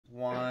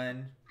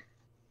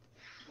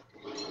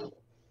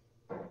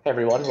Hey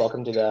everyone,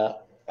 welcome to the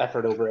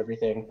Effort Over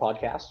Everything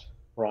podcast.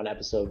 We're on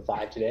episode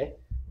 5 today.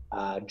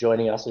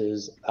 Joining us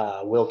is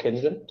Will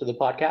Kinsman to the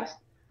podcast,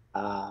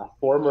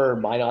 former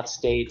Minot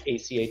State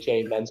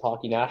ACHA men's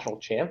hockey national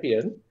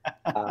champion,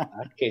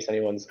 in case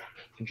anyone's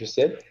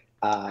interested.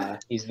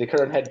 He's the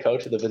current head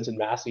coach of the Vincent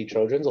Massey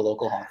Trojans, a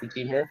local hockey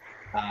team here,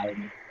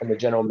 and the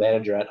general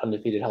manager at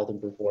Undefeated Health and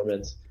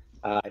Performance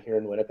here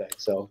in Winnipeg.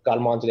 So got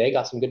him on today,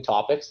 got some good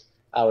topics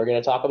we're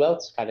going to talk about.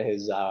 It's kind of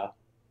his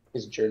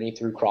journey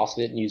through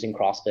CrossFit and using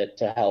CrossFit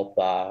to help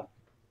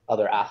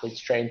other athletes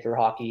train through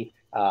hockey,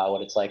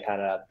 what it's like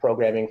kind of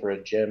programming for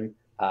a gym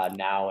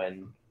now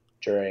and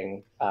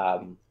during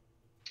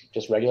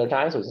just regular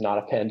times. So it's not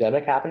a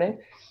pandemic happening.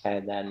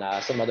 And then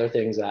some other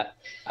things that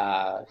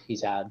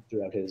he's had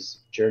throughout his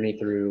journey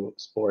through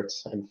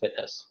sports and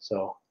fitness.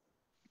 So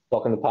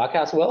welcome to the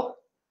podcast, Will.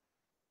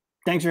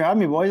 Thanks for having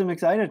me, boys. I'm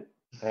excited.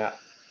 Yeah.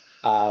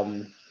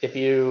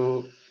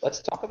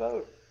 Let's talk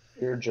about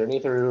your journey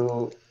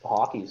through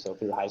hockey, so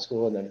through high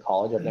school and then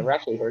college. I've never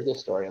actually heard this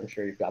story. I'm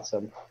sure you've got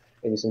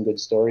maybe some good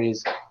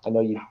stories. I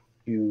know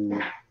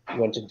you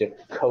went to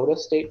Dakota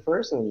State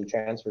first, and then you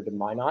transferred to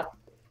Minot.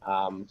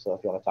 So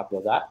if you want to talk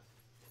about that.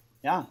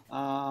 Yeah.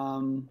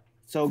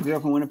 So grew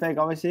up in Winnipeg,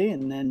 obviously,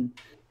 and then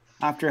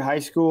after high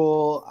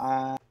school,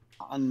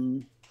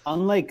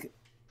 unlike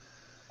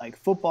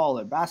like football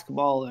or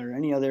basketball or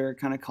any other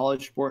kind of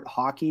college sport,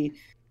 hockey,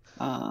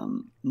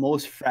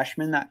 most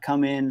freshmen that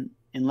come in,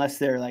 unless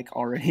they're like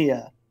already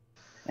a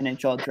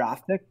NHL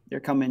draft pick, they're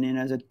coming in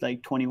as a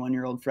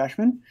 21-year-old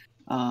freshman.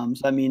 So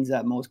that means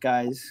that most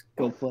guys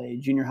go play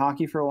junior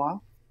hockey for a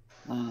while.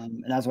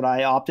 And that's what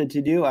I opted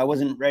to do. I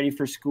wasn't ready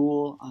for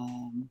school.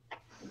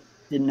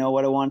 Didn't know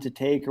what I wanted to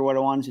take or what I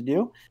wanted to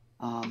do.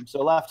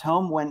 So I left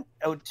home, went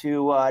out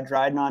to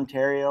Dryden,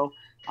 Ontario.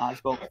 It's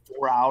about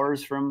 4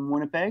 hours from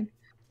Winnipeg,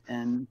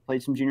 and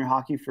played some junior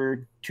hockey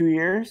for 2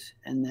 years.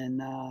 And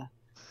then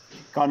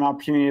got an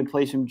opportunity to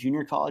play some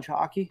junior college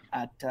hockey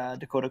at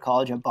Dakota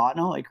College at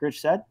Bottineau, like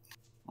Rich said.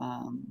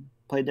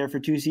 Played there for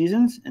 2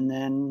 seasons, and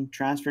then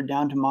transferred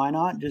down to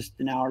Minot, just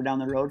an hour down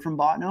the road from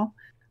Bottineau,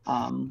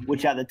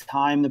 which at the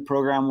time the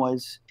program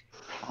was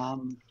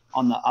on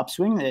the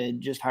upswing. They had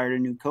just hired a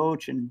new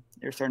coach, and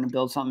they're starting to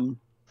build something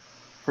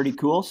pretty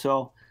cool.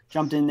 So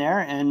jumped in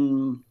there,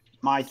 and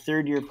my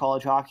third year of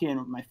college hockey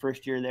and my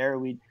first year there,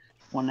 we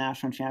won a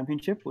national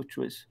championship, which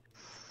was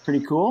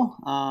pretty cool.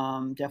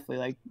 Definitely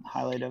like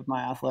highlight of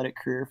my athletic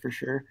career for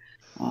sure.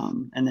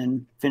 And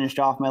then finished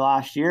off my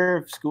last year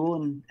of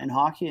school and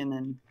hockey,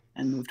 and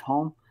moved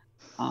home.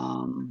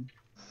 And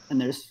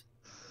there's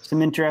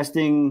some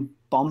interesting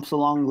bumps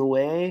along the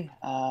way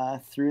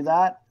through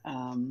that.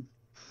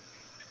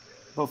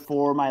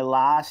 Before my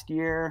last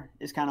year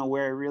is kind of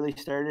where I really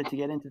started to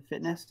get into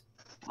fitness.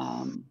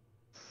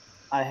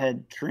 I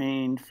had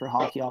trained for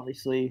hockey,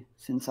 obviously,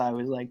 since I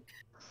was like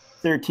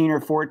 13 or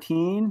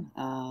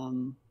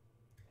 14.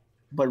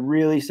 But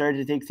really started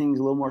to take things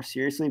a little more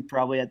seriously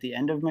probably at the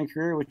end of my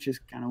career, which is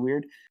kind of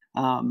weird.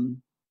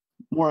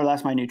 More or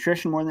less my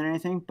nutrition more than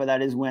anything, but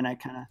that is when I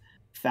kind of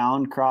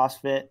found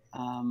CrossFit,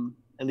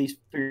 at least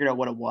figured out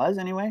what it was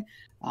anyway.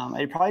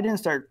 I probably didn't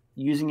start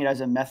using it as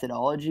a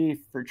methodology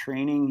for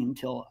training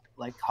until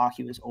like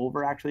hockey was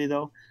over actually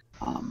though.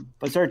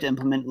 But started to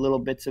implement little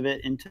bits of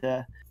it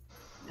into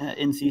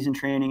in-season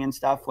training and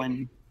stuff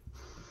when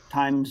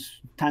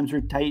times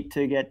were tight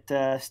to get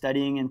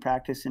studying and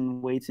practice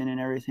and weights in and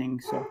everything.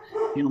 So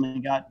you only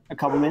got a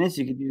couple minutes,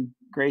 you could do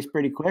grace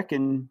pretty quick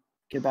and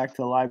get back to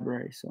the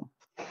library. So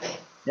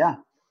yeah.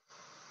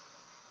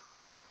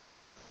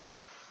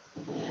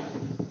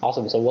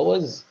 Awesome. So what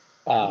was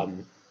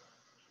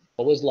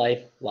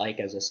life like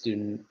as a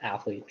student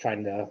athlete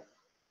trying to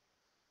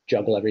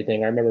juggle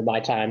everything? I remember my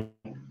time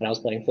when I was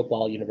playing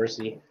football at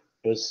university.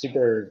 It was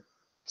super,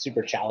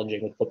 super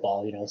challenging with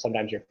football.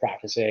 Sometimes you're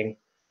practicing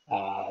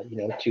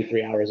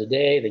 2-3 hours a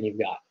day, then you've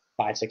got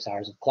 5-6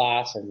 hours of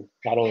class, and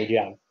not only do you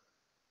have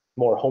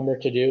more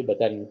homework to do, but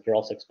then you're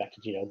also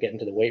expected to get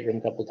into the weight room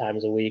a couple of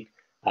times a week.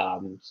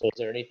 So is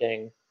there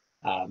anything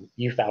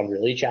you found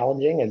really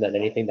challenging, and then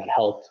anything that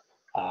helped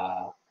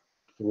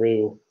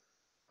through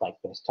like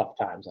those tough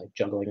times, like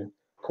juggling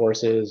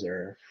courses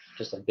or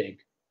just a big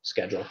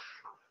schedule?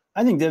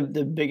 I think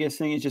the biggest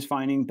thing is just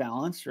finding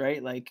balance,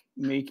 right? Like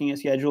making a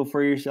schedule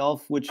for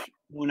yourself, which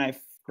when I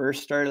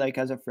first started, like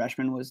as a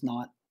freshman, was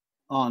not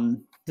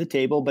on the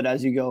table. But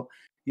as you go,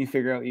 you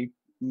figure out you're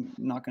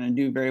not going to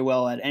do very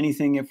well at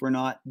anything if we're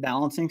not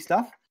balancing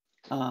stuff.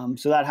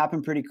 So that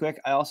happened pretty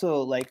quick. I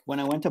also, like when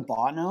I went to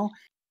Bottineau,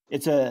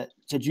 it's a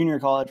junior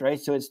college, right?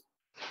 So it's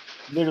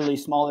literally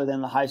smaller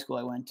than the high school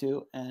I went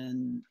to,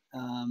 and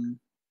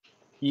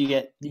you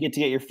get to get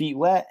your feet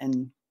wet,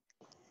 and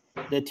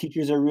the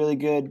teachers are really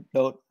good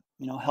about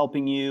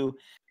helping you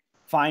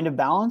find a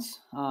balance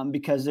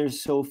because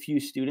there's so few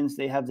students.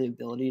 They have the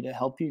ability to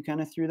help you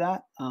kind of through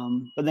that.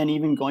 But then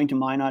even going to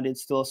Minot,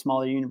 it's still a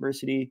smaller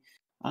university,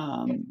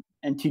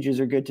 and teachers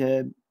are good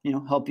to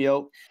help you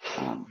out.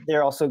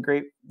 They're also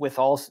great with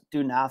all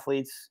student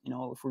athletes.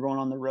 If we're going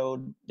on the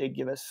road, they'd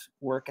give us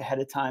work ahead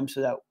of time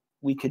so that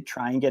we could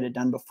try and get it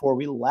done before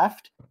we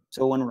left.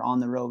 So when we're on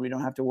the road, we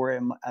don't have to worry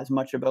as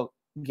much about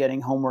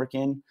getting homework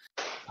in.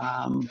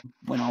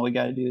 When all we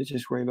got to do is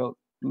just worry about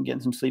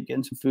getting some sleep,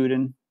 getting some food,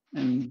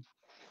 and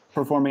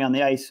performing on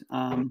the ice.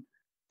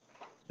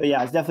 But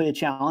yeah, it's definitely a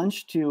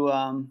challenge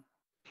to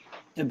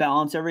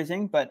balance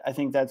everything. But I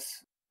think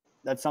that's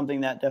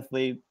something that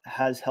definitely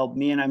has helped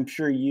me, and I'm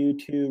sure you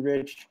too,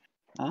 Rich,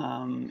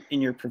 in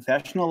your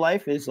professional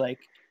life, is like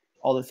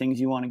all the things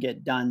you want to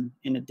get done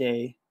in a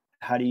day.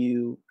 How do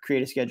you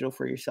create a schedule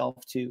for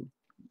yourself to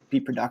be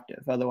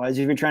productive? Otherwise,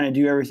 if you're trying to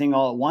do everything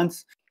all at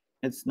once,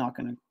 it's not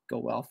going to go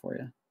well for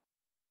you.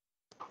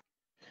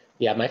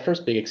 Yeah, my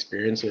first big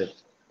experience with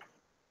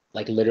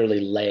like literally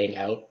laying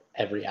out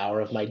every hour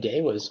of my day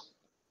was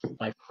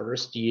my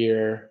first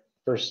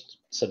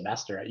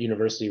semester at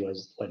university,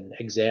 was when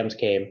exams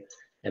came,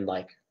 and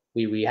like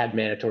we had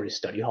mandatory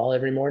study hall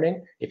every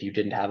morning if you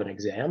didn't have an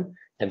exam.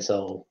 And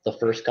so the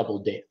first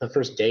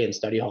day in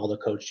study hall, the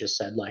coach just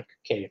said like,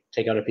 okay,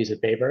 take out a piece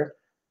of paper.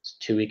 It's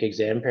a 2-week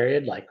exam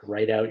period, like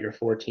write out your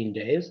 14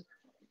 days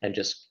and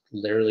just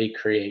literally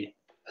create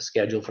a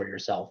schedule for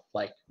yourself.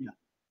 Like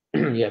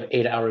you have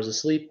 8 hours of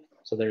sleep,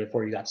 so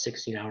therefore you got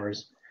 16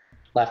 hours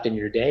left in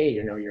your day.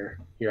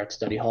 You're at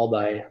study hall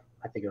by,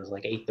 I think it was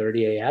like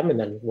 8:30 a.m. And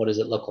then what does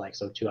it look like?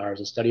 So 2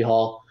 hours of study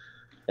hall,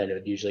 then it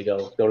would usually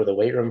go to the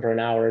weight room for an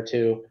hour or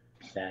two,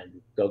 then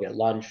go get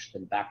lunch,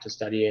 then back to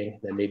studying,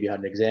 then maybe you had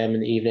an exam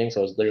in the evening. So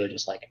it was literally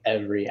just like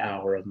every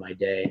hour of my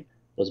day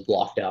was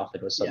blocked off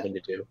and was something to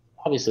do.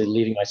 Obviously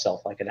leaving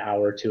myself like an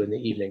hour or two in the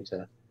evening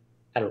to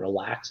kind of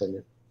relax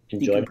and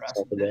enjoy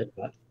myself a bit.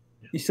 But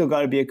you still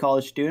got to be a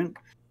college student.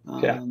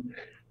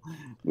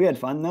 We had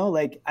fun though.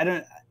 Like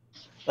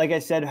I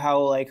said, how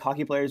like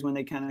hockey players, when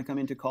they kind of come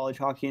into college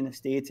hockey in the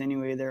States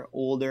anyway, they're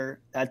older.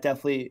 That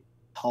definitely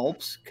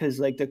helps because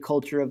like the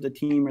culture of the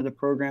team or the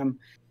program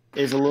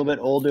is a little bit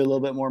older, a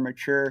little bit more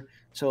mature.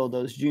 So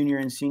those junior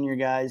and senior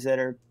guys that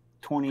are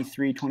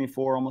 23,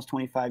 24, almost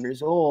 25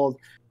 years old,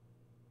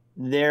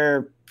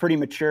 they're pretty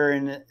mature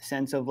in the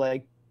sense of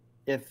like,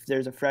 if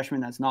there's a freshman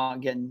that's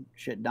not getting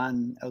shit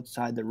done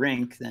outside the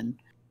rink, then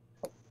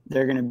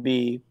they're going to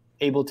be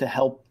able to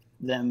help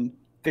them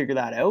figure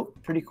that out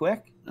pretty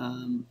quick. At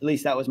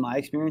least that was my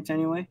experience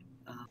anyway.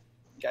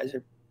 Guys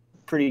are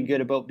pretty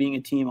good about being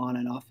a team on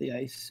and off the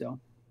ice. So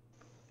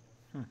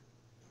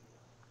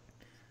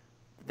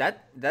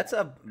that's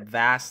a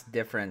vast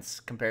difference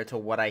compared to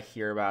what I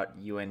hear about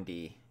UND,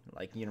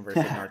 like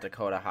University of North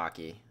Dakota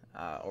hockey,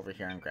 over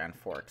here in Grand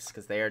Forks,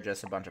 because they are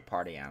just a bunch of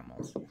party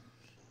animals.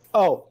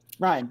 Oh,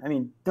 Ryan, I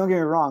mean, don't get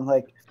me wrong.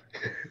 Like,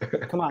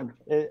 come on,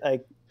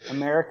 like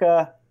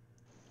America,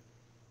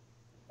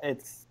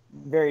 it's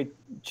very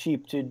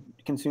cheap to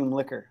consume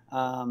liquor.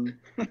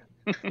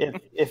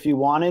 If you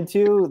wanted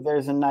to,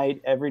 there's a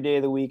night every day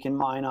of the week in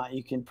Minot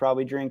you can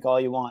probably drink all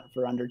you want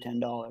for under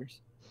 $10.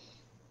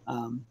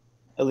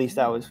 At least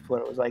that was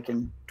what it was like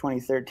in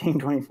 2013,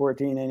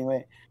 2014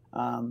 anyway.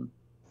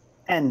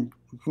 And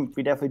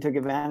we definitely took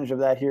advantage of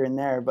that here and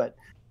there, but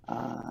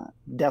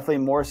definitely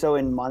more so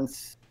in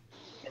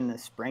the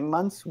spring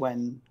months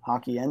when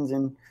hockey ends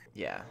in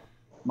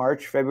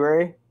March,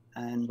 February,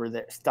 and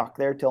we're stuck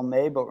there till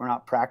May, but we're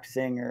not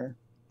practicing or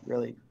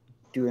really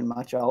doing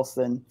much else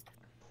than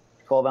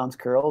 12-ounce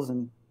curls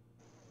and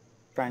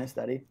trying to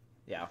study.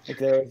 Yeah. Like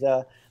there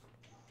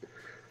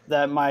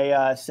was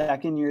my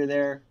second year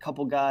there, a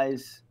couple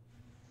guys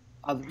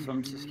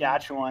from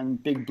Saskatchewan,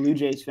 big Blue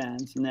Jays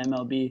fans in the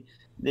MLB.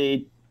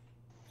 They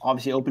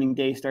obviously opening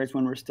day starts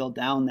when we're still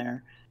down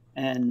there,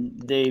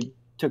 and they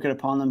took it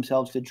upon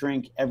themselves to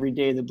drink every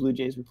day the Blue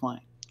Jays were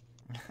playing.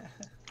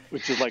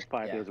 Which is like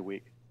 5 days a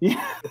week.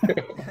 Yeah.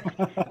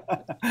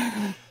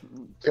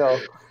 So.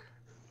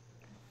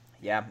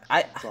 Yeah,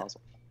 That's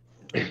awesome.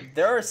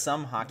 There are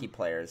some hockey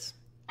players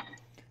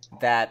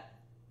that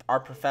are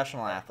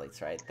professional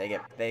athletes, right? They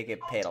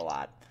get paid a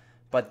lot,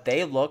 but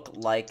they look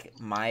like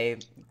my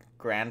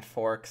Grand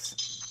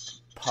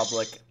Forks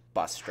public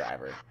bus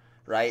driver,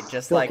 right?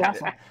 Just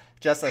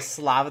a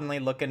slovenly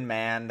looking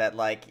man that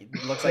like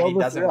looks like he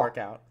doesn't work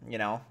out, you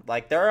know?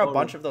 Like there are a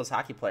bunch of those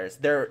hockey players.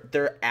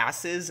 Their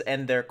asses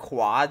and their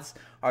quads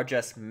are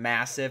just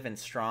massive and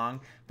strong,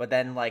 but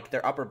then like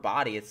their upper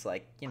body, it's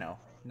like, you know,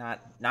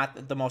 not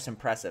the most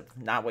impressive,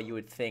 not what you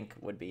would think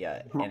would be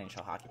a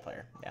NHL hockey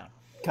player. Yeah.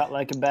 Cut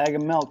like a bag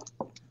of milk.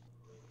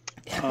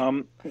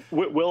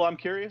 Will, I'm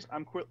curious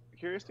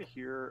to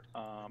hear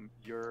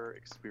your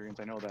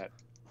experience. I know that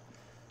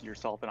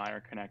yourself and I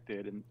are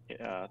connected, and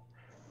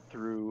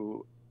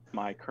through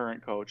my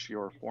current coach,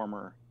 your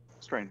former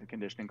strength and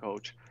conditioning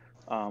coach.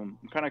 I'm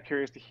kind of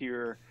curious to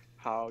hear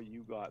how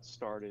you got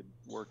started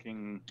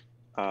working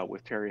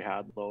with Terry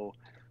Hadlow.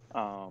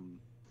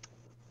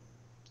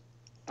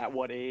 At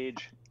what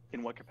age,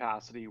 in what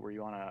capacity were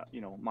you on a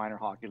minor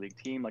hockey league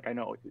team? Like I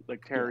know,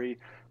 like Terry,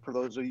 for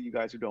those of you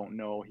guys who don't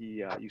know,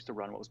 he used to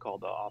run what was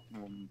called the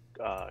Optimum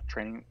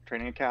Training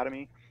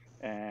Academy,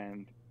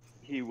 and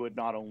he would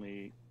not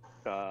only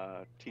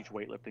teach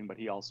weightlifting, but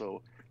he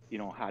also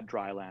had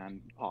dryland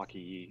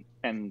hockey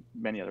and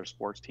many other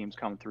sports teams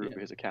come through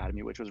his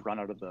academy, which was run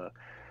out of the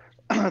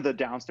the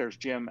downstairs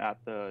gym at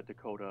the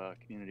Dakota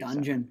Community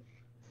Dungeon.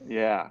 Center.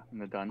 Yeah, in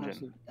the dungeon.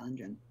 Absolute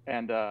dungeon.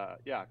 And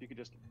if you could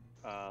just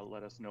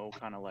let us know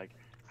kind of like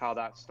how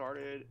that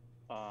started,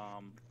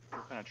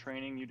 what kind of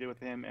training you did with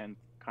him, and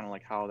kind of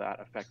like how that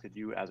affected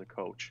you as a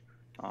coach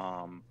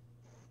to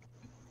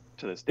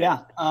this day. Yeah.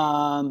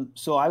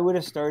 So I would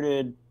have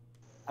started.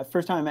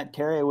 First time I met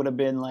Terry, I would have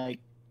been like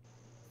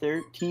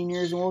 13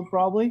 years old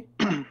probably.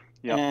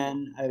 Yep.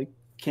 And I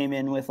came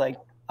in with like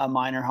a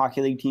minor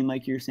hockey league team,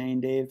 like you're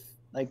saying, Dave.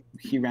 Like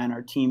he ran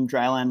our team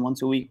dryland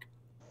once a week.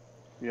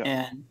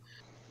 Yeah.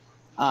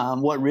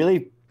 And what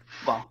really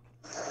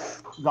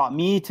got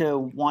me to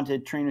want to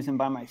train with him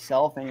by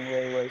myself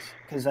anyway was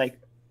because like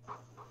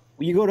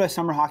you go to a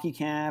summer hockey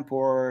camp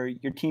or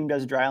your team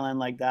does dryland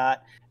like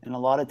that, and a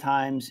lot of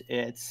times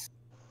it's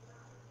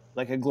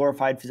like a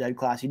glorified phys ed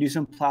class. You do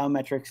some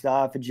plyometric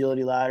stuff,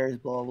 agility ladders,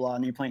 blah, blah, blah,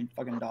 and you're playing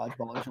fucking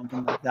dodgeball or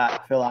something like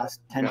that for the last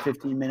 10,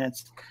 15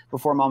 minutes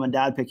before mom and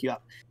dad pick you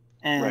up.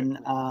 And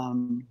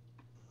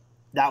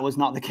that was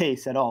not the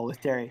case at all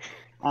with Terry.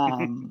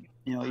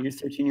 You're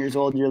 13 years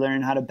old, you're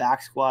learning how to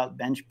back squat,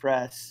 bench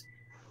press,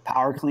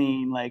 power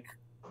clean, like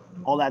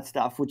all that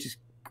stuff, which is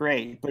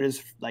great, but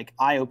it's like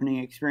eye-opening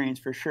experience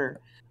for sure.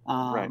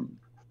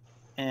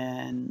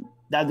 And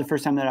that was the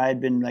first time that I had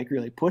been like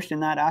really pushed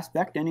in that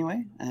aspect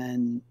anyway.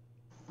 And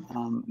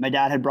my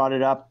dad had brought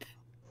it up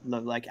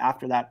like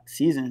after that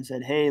season and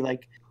said, hey,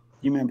 like,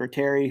 you remember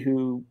Terry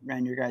who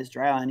ran your guys'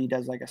 dryland? He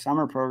does like a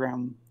summer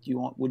program.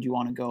 Would you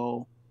want to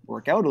go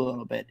work out a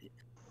little bit?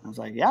 I was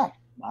like, yeah,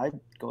 I'd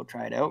go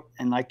try it out.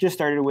 And like just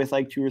started with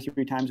like 2 or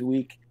 3 times a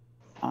week.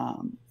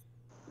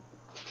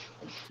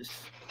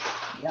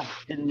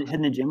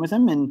 Hitting the gym with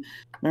him and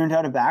learned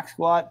how to back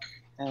squat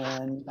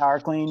and power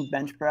clean,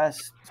 bench press.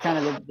 It's kind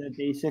of the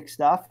basic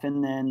stuff.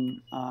 And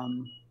then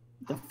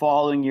the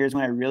following years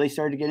when I really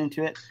started to get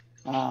into it,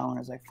 when I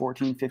was like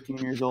 14, 15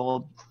 years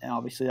old, and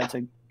obviously that's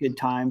a good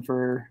time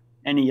for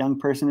any young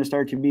person to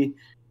start to be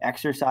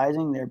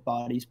exercising. Their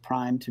body's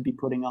primed to be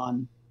putting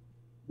on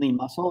lean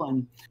muscle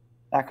and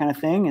that kind of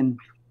thing. And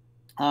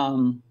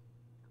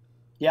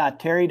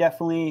Terry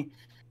definitely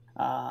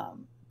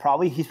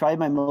he's probably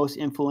my most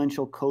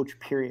influential coach,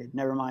 period.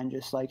 Never mind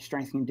just like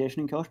strength and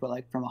conditioning coach, but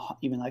like from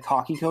even like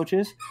hockey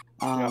coaches.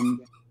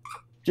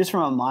 Just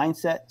from a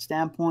mindset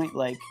standpoint,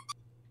 like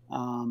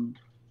there's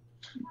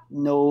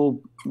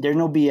no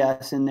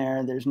BS in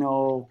there. There's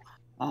no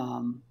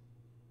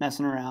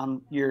messing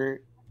around. You're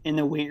in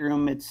the weight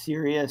room. It's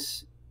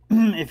serious.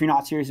 If you're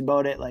not serious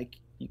about it, like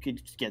you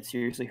could get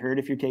seriously hurt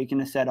if you're taking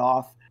a set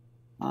off.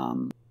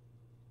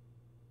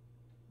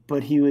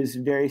 But he was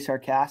very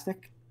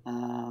sarcastic.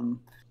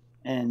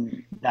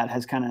 And that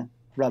has kind of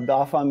rubbed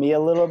off on me a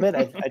little bit.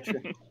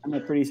 I'm a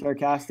pretty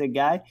sarcastic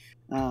guy.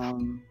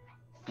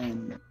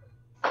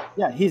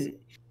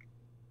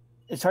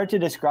 It's hard to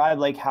describe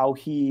like how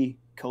he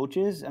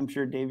coaches. I'm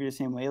sure Dave, you're the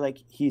same way. Like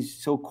he's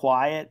so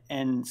quiet,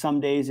 and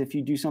some days if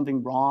you do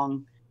something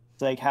wrong,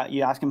 it's like how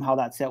you ask him how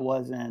that set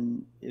was,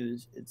 and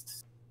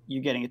it's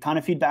you're getting a ton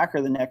of feedback,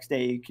 or the next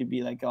day you could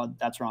be like, oh,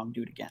 that's wrong,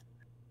 do it again.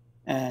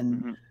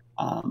 And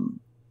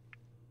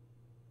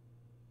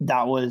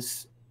that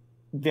was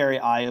very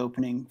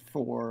eye-opening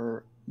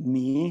for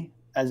me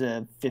as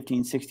a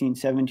 15, 16,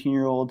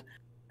 17-year-old,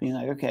 being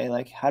like, okay,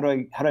 like how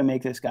do I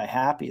make this guy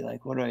happy?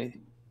 Like what do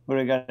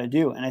I got to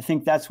do? And I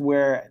think that's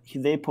where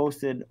they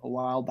posted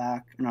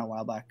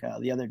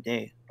the other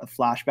day, a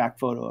flashback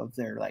photo of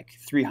their like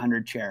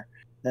 300 chair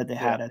that they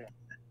had at the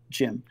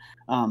gym.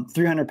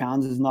 300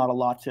 pounds is not a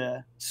lot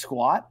to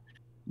squat,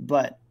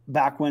 but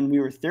back when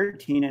we were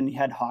 13 and he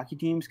had hockey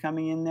teams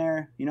coming in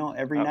there,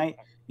 every night,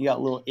 you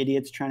got little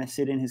idiots trying to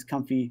sit in his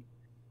comfy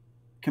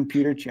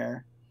computer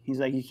chair. He's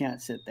like, you can't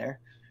sit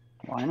there.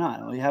 Why not?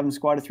 Well, you haven't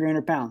squatted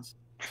 300 pounds.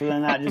 So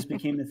then that just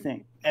became the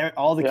thing.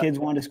 All the kids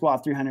wanted to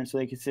squat 300 so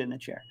they could sit in the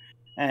chair.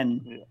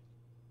 And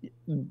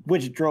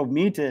which drove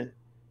me to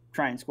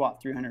try and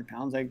squat 300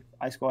 pounds.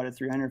 I squatted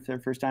 300 for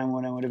the first time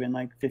when I would have been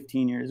like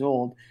 15 years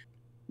old,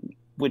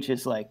 which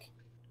is like,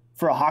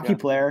 for a hockey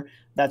player,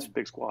 that's a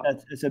big squat.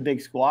 It's a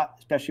big squat,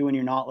 especially when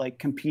you're not like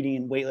competing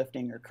in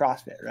weightlifting or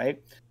CrossFit, right?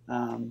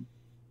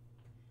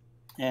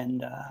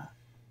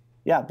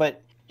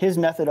 But his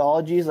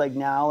methodologies, like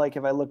now, like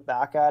if I look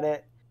back at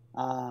it,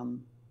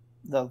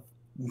 the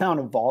amount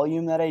of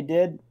volume that I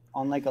did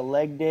on like a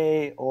leg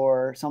day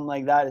or something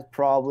like that is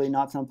probably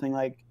not something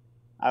like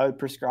I would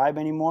prescribe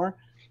anymore.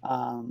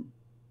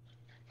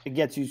 It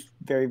gets you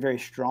very, very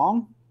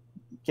strong,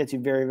 gets you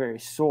very, very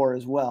sore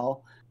as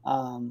well.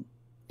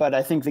 But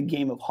I think the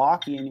game of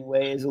hockey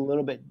anyway is a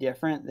little bit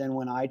different than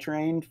when I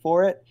trained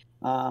for it.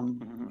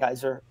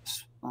 Guys are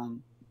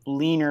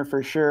leaner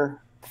for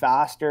sure,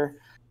 faster.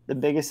 The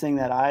biggest thing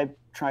that I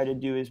try to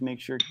do is make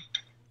sure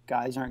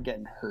guys aren't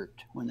getting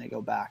hurt when they go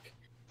back.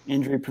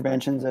 Injury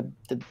prevention is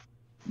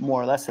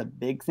more or less a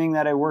big thing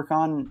that I work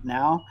on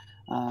now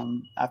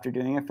after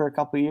doing it for a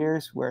couple of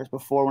years. Whereas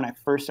before, when I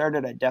first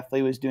started, I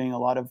definitely was doing a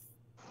lot of,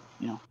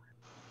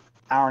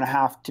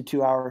 1.5 to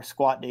 2 hour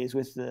squat days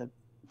with the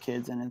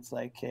kids, and it's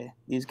like, hey,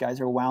 these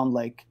guys are wound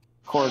like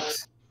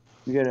corks.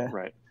 We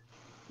gotta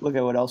look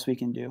at what else we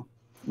can do,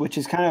 which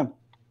is kind of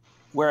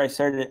where I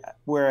started.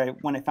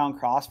 When I found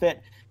CrossFit,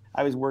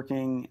 I was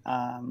working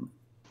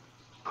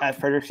at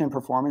Frederickson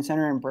Performance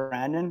Center in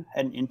Brandon,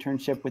 had an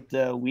internship with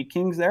the Wheat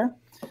Kings there,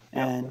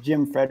 and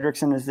Jim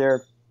Frederickson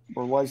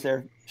was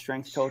their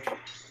strength coach,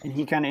 and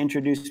he kind of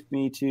introduced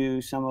me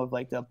to some of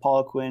like the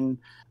Paul Quinn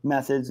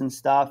methods and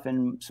stuff,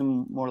 and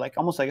some more like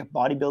almost like a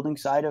bodybuilding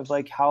side of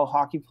like how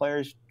hockey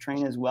players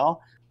train as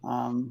well.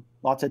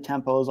 Lots of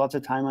tempos, lots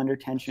of time under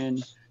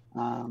tension,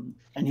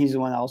 and he's the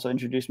one that also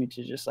introduced me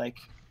to just like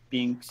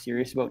being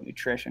serious about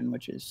nutrition,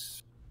 which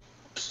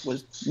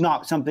was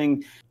not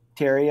something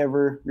Terry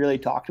ever really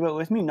talked about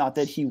with me. Not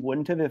that he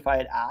wouldn't have if I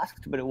had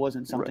asked, but it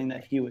wasn't something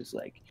that he was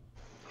like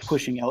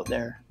pushing out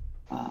there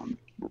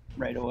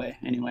right away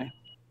anyway.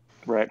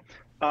 Right.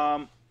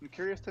 I'm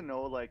curious to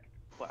know, like,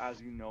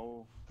 as you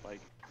know,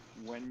 like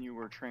when you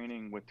were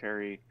training with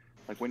Terry,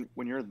 like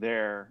when you're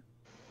there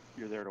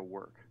to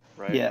work,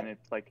 right? Yeah. And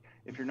it's like,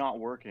 if you're not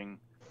working,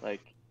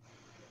 like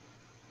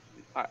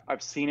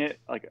I've seen it,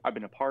 like I've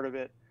been a part of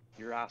it.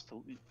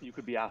 You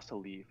could be asked to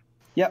leave.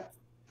 Yep.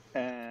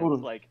 And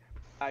totally. like,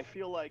 I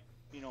feel like,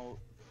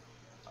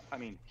 I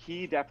mean,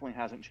 he definitely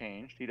hasn't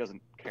changed. He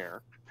doesn't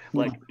care.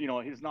 Like,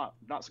 he's not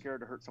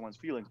scared to hurt someone's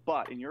feelings.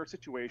 But in your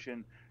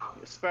situation,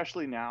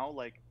 especially now,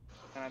 like,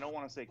 and I don't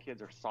want to say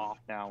kids are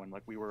soft now and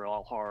like we were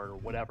all hard or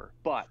whatever,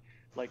 but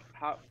like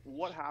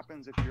what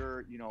happens if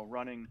you're,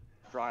 running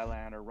dry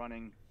land or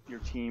running your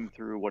team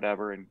through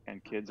whatever,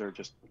 and kids are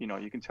just,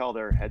 you can tell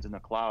their heads in the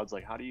clouds.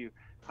 Like, how do you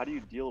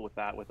deal with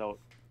that without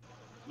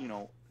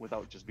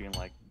just being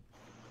like,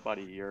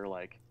 buddy, you're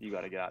like, you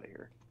got to get out of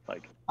here.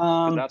 Like,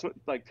 'cause that's what,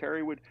 like,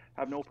 Terry would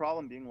have no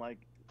problem being like,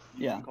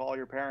 you can call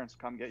your parents,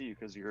 come get you,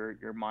 because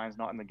your mind's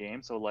not in the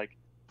game. So like,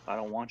 I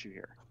don't want you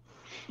here.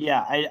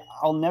 Yeah,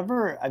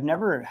 I've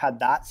never had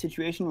that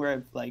situation where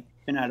I've like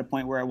been at a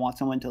point where I want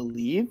someone to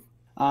leave.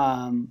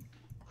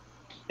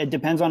 It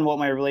depends on what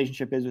my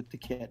relationship is with the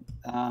kid.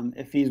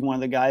 If he's one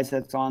of the guys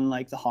that's on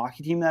like the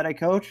hockey team that I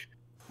coach,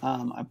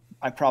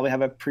 I probably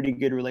have a pretty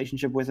good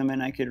relationship with him,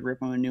 and I could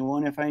rip him a new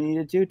one if I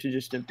needed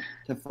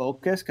to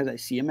focus, because I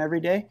see him every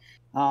day.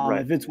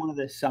 If it's one of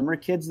the summer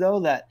kids though,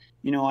 that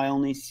I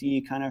only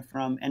see kind of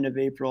from end of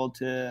April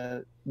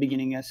to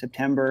beginning of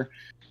September,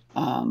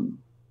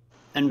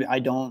 and I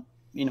don't,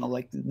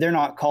 like they're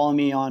not calling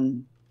me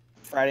on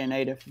Friday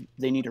night if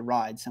they need a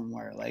ride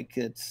somewhere. Like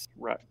it's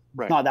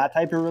not that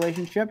type of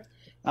relationship.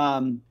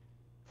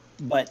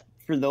 But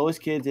for those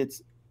kids,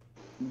 it's,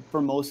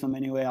 for most of them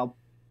anyway, I'll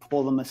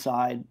pull them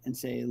aside and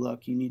say,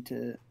 look, you need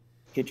to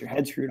get your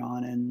head screwed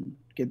on and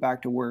get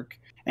back to work.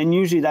 And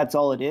usually that's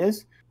all it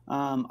is.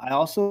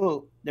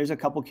 There's a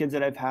couple kids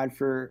that I've had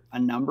for a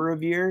number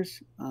of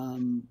years,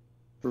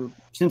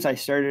 since I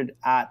started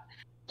at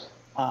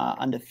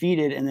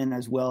Undefeated, and then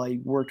as well I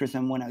worked with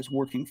them when I was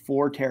working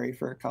for Terry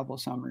for a couple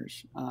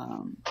summers,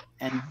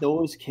 and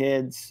those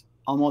kids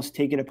almost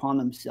take it upon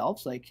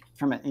themselves, like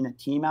in a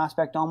team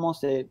aspect,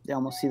 almost they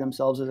almost see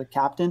themselves as a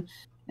captain,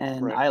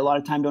 and I a lot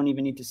of time don't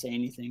even need to say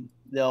anything.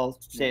 They'll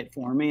say it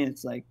for me.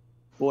 It's like,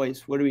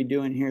 boys, what are we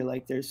doing here?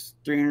 Like, there's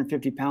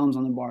 350 pounds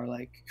on the bar,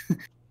 like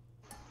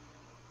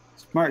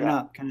smarten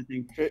up kind of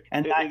thing.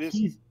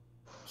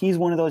 He's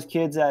one of those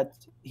kids that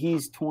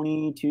he's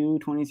 22,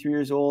 23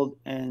 years old,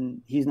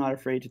 and he's not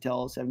afraid to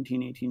tell a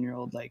 17,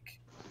 18-year-old, like,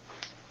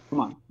 come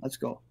on, let's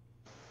go.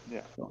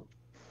 Yeah. So.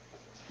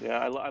 Yeah,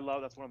 I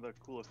love, that's one of the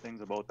coolest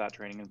things about that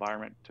training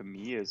environment to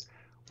me, is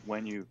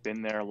when you've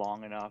been there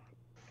long enough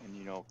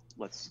and,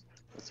 let's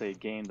say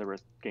gain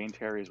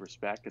Terry's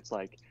respect. It's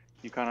like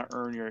you kind of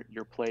earn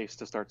your place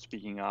to start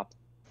speaking up.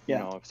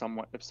 Yeah.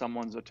 If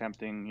someone's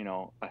attempting,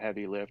 a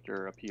heavy lift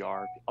or a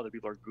PR, other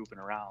people are goofing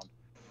around,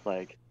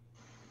 like,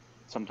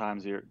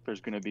 sometimes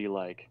there's going to be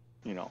like,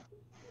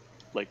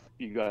 like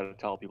you got to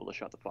tell people to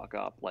shut the fuck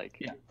up. Like,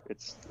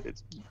 it's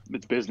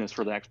business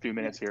for the next few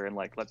minutes here, and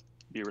like, let's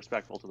be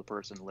respectful to the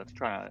person. Let's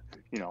try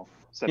to,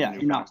 set a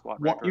new back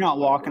squat record. You're not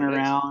walking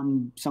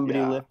around somebody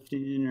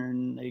lifting, or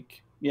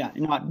like, you're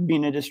not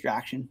being a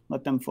distraction.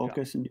 Let them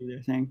focus and do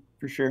their thing,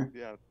 for sure.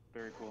 Yeah,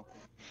 very cool.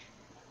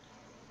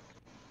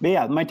 But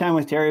yeah, my time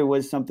with Terry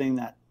was something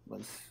that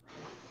was,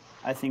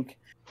 I think,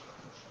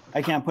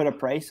 I can't put a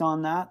price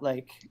on that.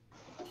 Like,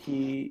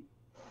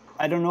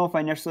 I don't know if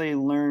I necessarily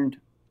learned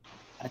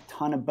a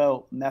ton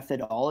about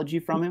methodology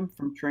from him,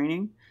 from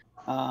training.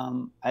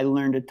 I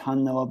learned a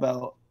ton though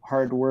about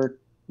hard work,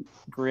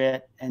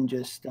 grit, and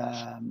just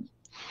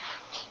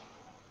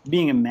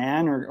being a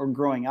man, or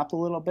growing up a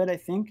little bit, I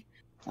think.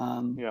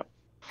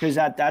 Because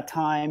at that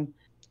time,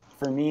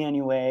 for me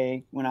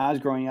anyway, when I was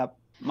growing up,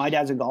 my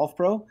dad's a golf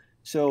pro.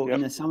 So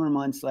in the summer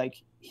months, like,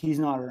 he's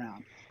not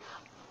around.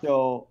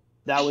 So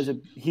that was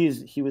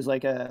he was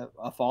like a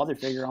father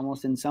figure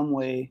almost in some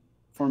way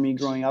for me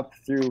growing up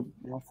through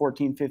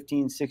 14,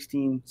 15,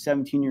 16,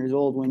 17 years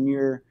old. When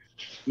you're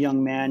a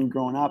young man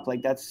growing up,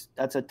 like that's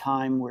a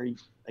time where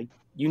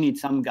you need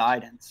some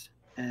guidance,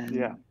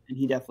 and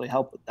he definitely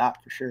helped with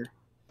that for sure.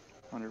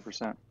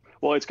 100%.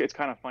 Well, it's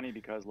kind of funny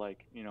because,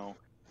 like, you know,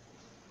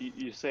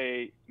 you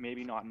say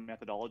maybe not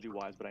methodology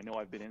wise, but I know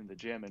I've been in the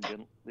gym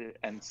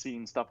and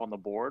seen stuff on the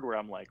board where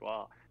I'm like,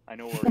 well, I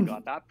know where he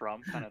got that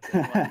from, kind of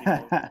thing. Like, you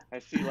know, I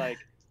see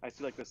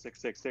like the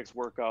 666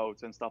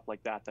 workouts and stuff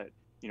like that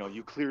you know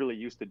you clearly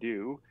used to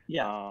do.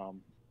 Yeah.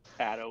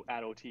 At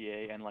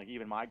OTA, and like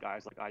even my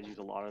guys, like I use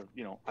a lot of,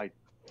 you know,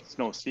 it's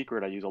no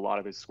secret I use a lot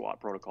of his squat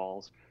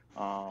protocols.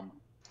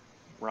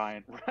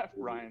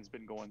 Ryan's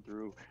been going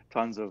through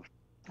tons of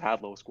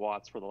Hadlow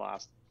squats for the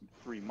last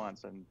 3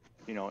 months, and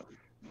you know,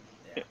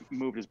 it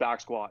moved his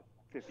back squat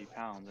 50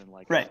 pounds in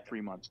like a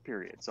 3 months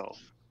period. So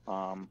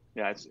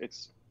yeah,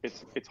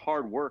 it's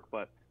hard work,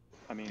 but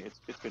I mean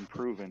it's been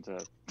proven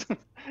to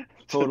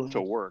Totally.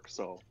 to work.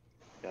 So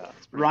yeah.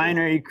 Ryan,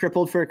 cool. Are you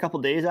crippled for a couple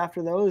days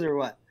after those or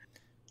what?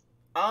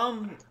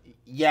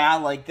 Yeah,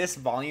 like this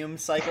volume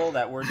cycle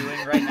that we're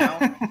doing right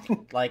now,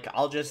 like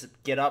I'll just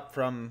get up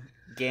from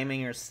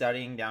gaming or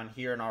studying down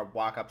here and I'll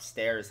walk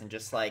upstairs and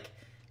just like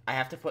I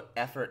have to put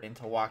effort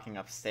into walking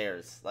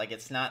upstairs. Like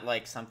it's not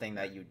like something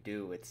that you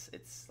do. It's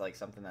like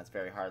something that's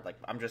very hard. Like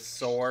I'm just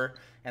sore,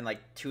 and like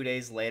 2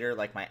 days later,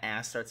 like my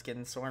ass starts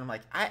getting sore, and I'm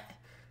like, that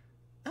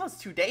was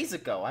 2 days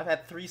ago. I've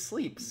had 3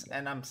 sleeps,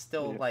 and I'm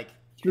still like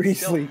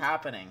it's still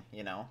happening,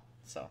 you know.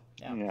 So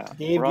yeah.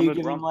 Dave, do you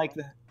give him like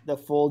the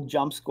full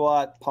jump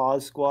squat,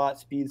 pause squat,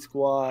 speed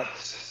squat?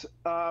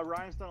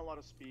 Ryan's done a lot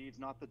of speeds,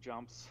 not the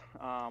jumps,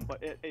 but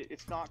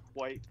it's not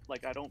quite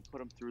like I don't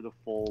put him through the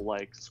full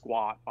like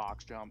squat,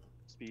 box jump,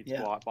 speed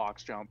squat,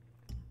 box jump,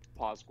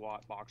 pause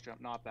squat, box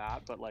jump, not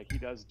that, but like he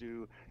does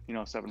do, you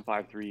know,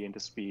 753 into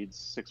speeds,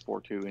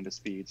 642 into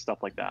speeds,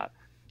 stuff like that.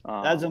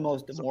 That's the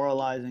most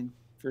demoralizing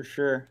for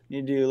sure.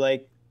 You do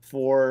like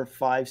 4 or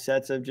 5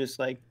 sets of just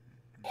like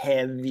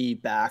heavy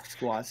back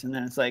squats, and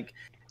then it's like,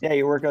 yeah,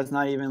 your workout's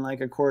not even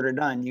like a quarter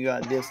done. You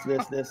got this.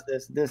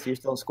 You're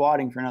still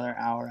squatting for another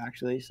hour,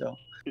 actually. So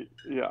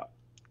yeah,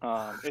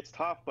 it's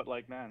tough, but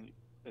like, man,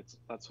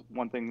 that's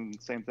one thing.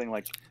 Same thing.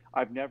 Like,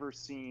 I've never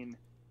seen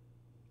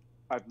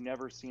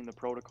the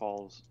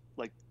protocols.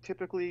 Like,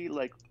 typically,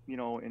 like, you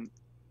know, in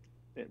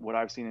what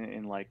I've seen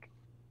in like,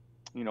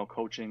 you know,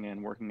 coaching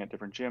and working at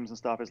different gyms and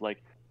stuff is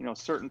like, you know,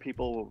 certain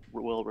people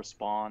will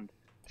respond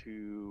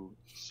to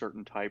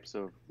certain types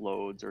of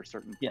loads or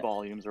certain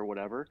volumes or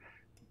whatever.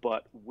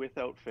 But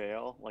without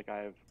fail, like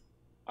I've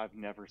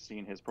never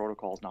seen his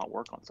protocols not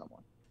work on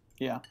someone.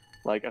 Yeah.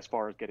 Like as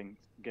far as getting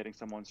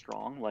someone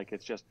strong, like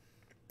it's just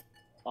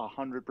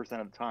 100%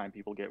 of the time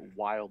people get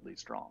wildly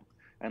strong.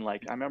 And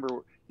like I remember,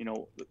 you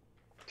know,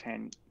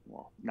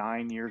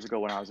 9 years ago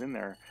when I was in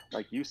there,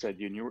 like you said,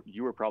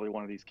 you were probably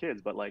one of these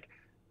kids, but like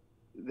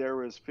there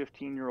was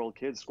 15-year-old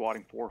kids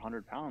squatting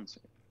 400 pounds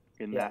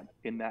in that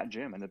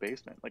gym in the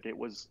basement. Like it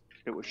was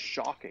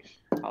shocking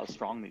how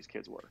strong these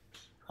kids were.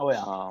 Oh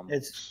yeah,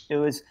 it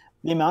was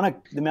the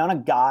amount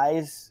of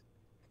guys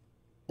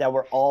that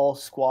were all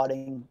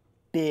squatting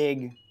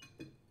big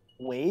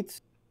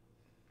weights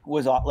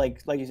was like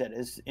you said,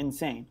 is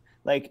insane.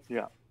 Like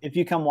if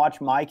you come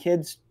watch my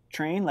kids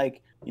train,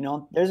 like, you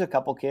know, there's a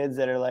couple kids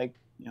that are like,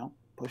 you know,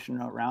 pushing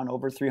around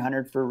over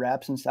 300 for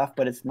reps and stuff,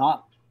 but it's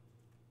not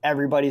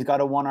everybody's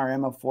got a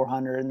 1RM of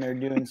 400 and they're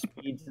doing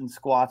speeds and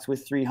squats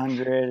with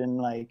 300 and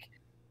like.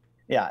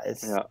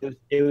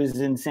 It was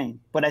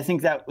insane. But I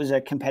think that was a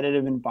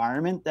competitive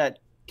environment that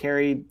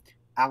Kerry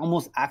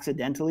almost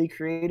accidentally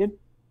created.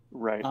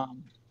 Right.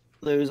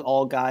 There was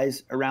all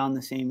guys around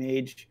the same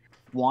age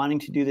wanting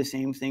to do the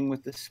same thing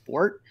with the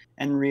sport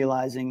and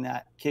realizing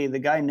that, okay, the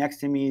guy next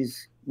to me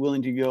is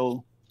willing to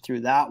go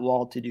through that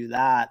wall to do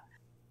that.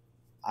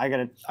 I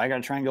gotta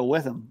try and go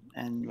with him.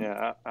 And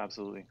yeah,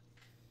 absolutely.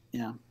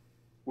 Yeah.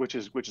 Which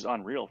is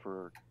unreal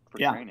for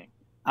training.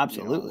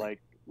 Absolutely. You know,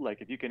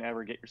 like if you can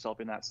ever get yourself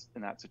in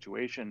that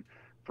situation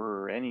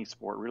for any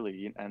sport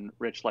really. And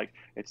Rich, like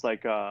it's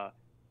like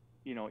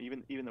you know,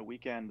 even the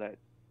weekend that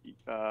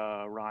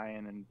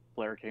Ryan and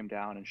Blair came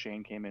down and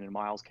Shane came in and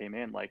Miles came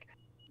in, like,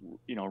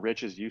 you know,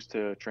 Rich is used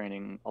to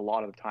training a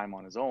lot of the time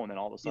on his own, and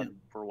all of a sudden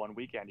for one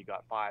weekend you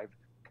got 5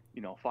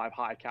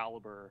 high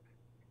caliber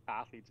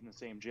athletes in the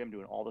same gym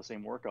doing all the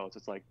same workouts.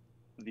 It's like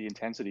the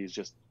intensity is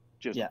just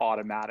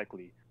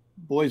automatically,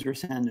 boys were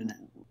sending it.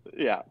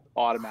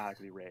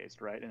 Automatically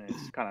raised, right? And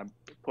it's kind of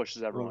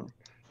pushes everyone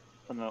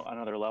on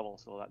another level.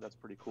 So that's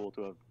pretty cool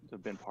to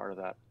have been part of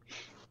that.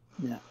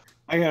 Yeah.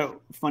 I got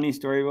a funny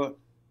story about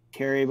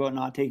Kerry about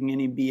not taking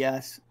any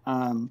BS.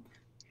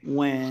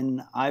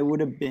 When I would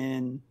have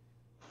been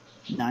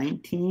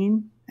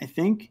 19, I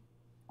think,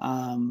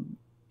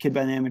 kid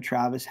by the name of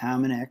Travis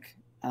Hamannik,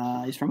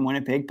 he's from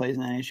Winnipeg, plays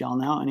in the NHL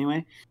now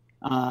anyway.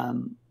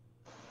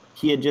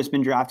 He had just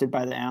been drafted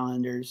by the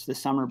Islanders the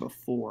summer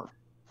before.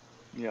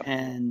 Yeah.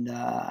 And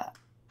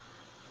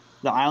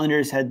the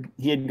Islanders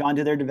he had gone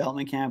to their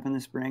development camp in the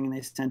spring, and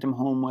they sent him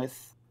home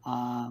with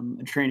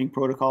a training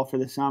protocol for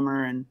the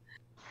summer. And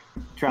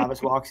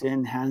Travis walks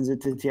in, hands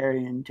it to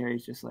Terry, and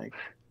Terry's just like,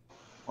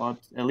 well,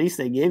 at least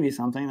they gave you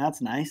something.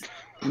 That's nice.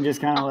 And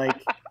just kind of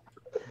like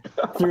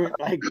threw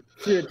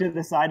it to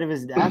the side of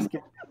his desk,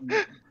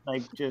 and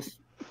like just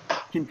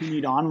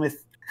continued on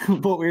with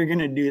what we were going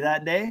to do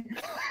that day.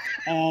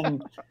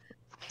 And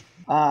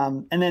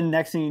then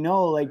next thing you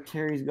know, like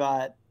Terry's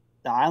got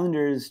the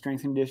Islanders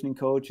strength and conditioning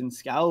coach and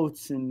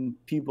scouts and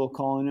people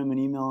calling him and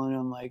emailing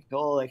him like,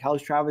 oh, like,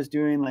 how's Travis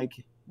doing? Like,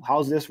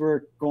 how's this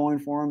work going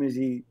for him? Is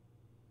he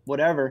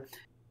whatever?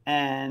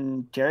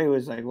 And Terry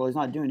was like, well, he's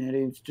not doing it.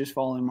 He's just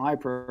following my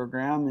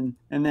program.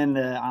 And then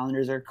the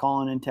Islanders are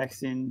calling and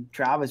texting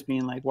Travis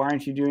being like, why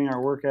aren't you doing our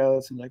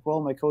workouts? And like,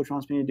 well, my coach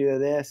wants me to do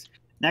this.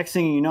 Next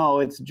thing you know,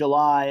 it's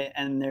July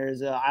and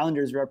there's an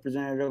Islanders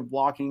representative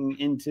walking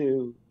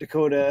into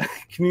Dakota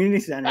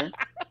Community Center.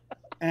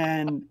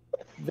 And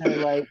they're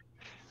like,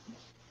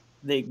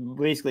 they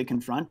basically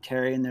confront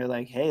Terry and they're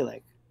like, hey,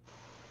 like,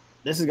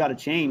 this has got to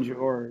change,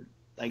 or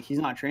like, he's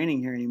not training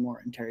here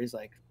anymore. And Terry's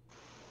like,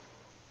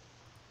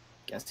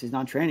 guess he's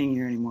not training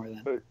here anymore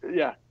then.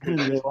 Yeah. And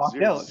they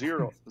walked out.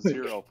 Zero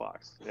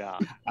fucks. Yeah.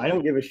 I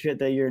don't give a shit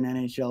that you're an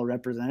NHL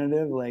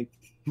representative. Like,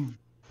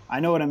 I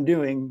know what I'm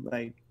doing.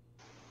 Like,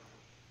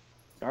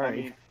 sorry. I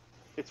mean,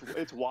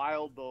 it's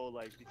wild though,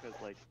 like, because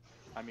like,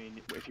 I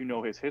mean, if you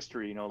know his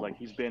history, you know, like,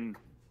 he's been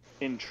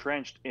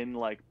entrenched in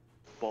like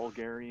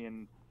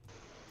Bulgarian,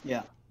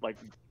 like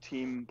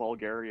Team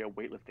Bulgaria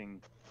weightlifting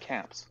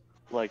camps,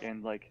 like,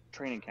 and like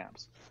training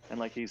camps, and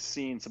like he's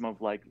seen some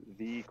of like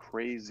the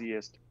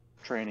craziest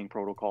training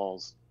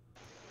protocols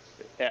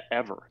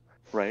ever,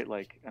 right?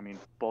 Like, I mean,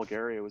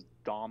 Bulgaria was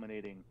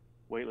dominating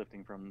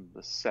weightlifting from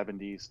the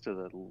 70s to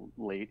the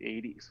late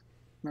 80s,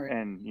 Right.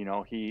 and you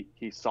know, he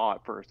saw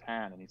it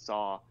firsthand, and he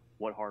saw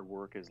what hard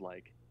work is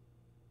like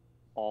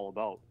all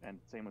about. And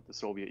same with the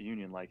Soviet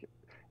Union. Like,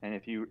 and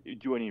if you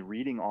do any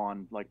reading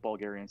on like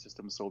Bulgarian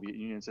systems, Soviet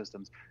Union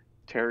systems,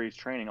 Terry's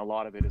training, a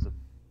lot of it is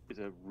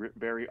a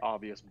very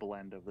obvious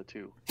blend of the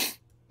two.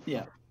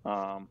 Yeah.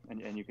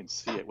 And you can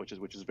see it, which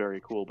is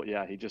very cool. But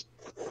yeah,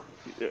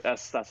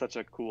 that's such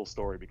a cool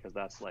story, because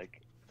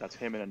that's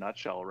him in a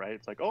nutshell, right?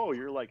 It's like, oh,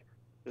 you're like,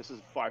 this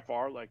is by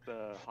far like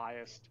the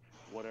highest,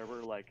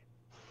 whatever, like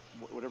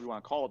whatever you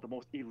want to call it, the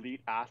most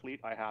elite athlete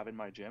I have in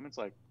my gym. It's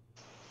like,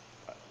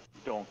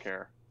 don't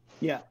care.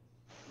 Yeah.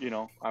 You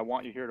know, I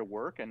want you here to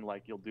work, and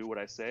like, you'll do what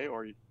I say,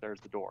 or there's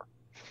the door.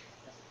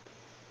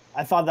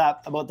 I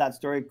thought about that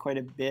story quite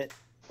a bit,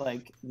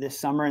 like this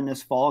summer and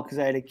this fall, because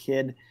I had a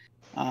kid.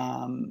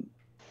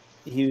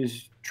 He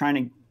was trying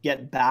to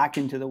get back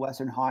into the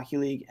Western Hockey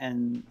League,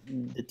 and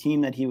the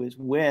team that he was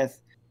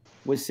with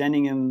was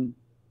sending him.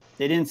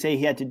 They didn't say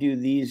he had to do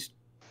these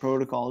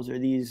protocols or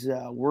these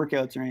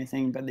workouts or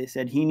anything, but they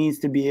said he needs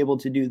to be able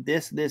to do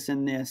this, this,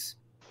 and this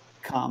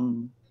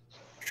come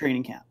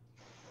training camp.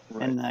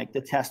 Right. And like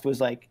the test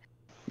was like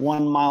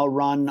 1 mile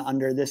run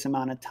under this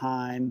amount of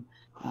time,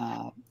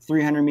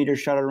 300-meter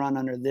shuttle run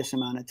under this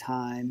amount of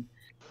time.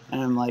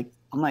 And I'm like,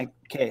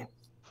 okay,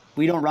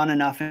 we don't run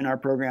enough in our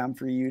program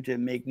for you to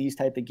make these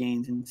type of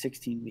gains in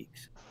 16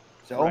 weeks.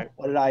 So right.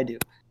 What did I do?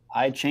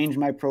 I changed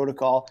my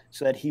protocol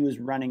so that he was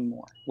running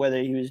more,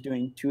 whether he was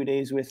doing 2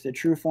 days with the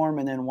true form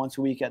and then once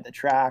a week at the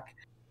track,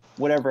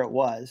 whatever it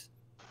was.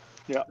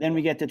 Yeah. Then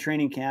we get to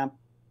training camp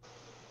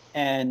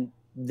and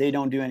they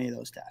don't do any of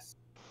those tests.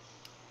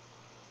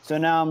 So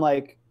now I'm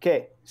like,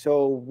 okay,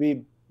 so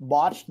we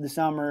botched the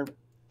summer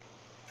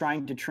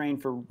trying to train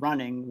for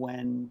running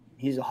when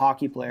he's a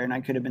hockey player, and I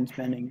could have been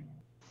spending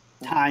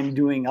time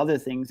doing other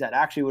things that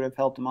actually would have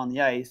helped him on the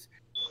ice,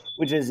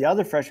 which is the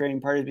other frustrating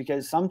part, is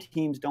because some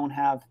teams don't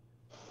have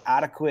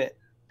adequate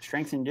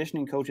strength and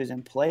conditioning coaches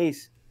in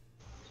place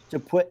to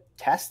put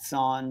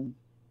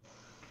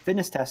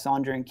fitness tests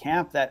on during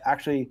camp that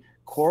actually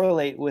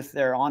correlate with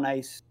their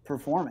on-ice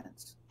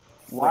performance.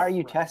 Why are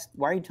you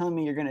telling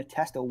me you're going to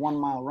test a 1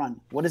 mile run?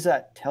 What does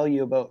that tell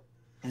you about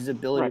his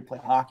ability to play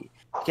hockey?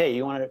 Okay,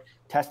 you want to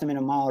test him in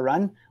a mile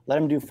run? Let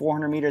him do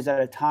 400 meters at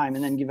a time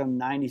and then give him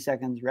 90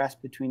 seconds rest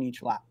between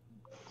each lap.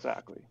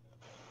 Exactly.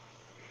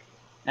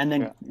 And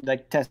then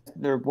test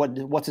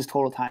what's his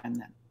total time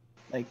then?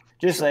 Like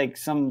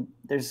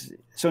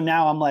so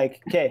now I'm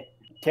like, okay,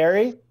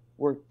 Terry,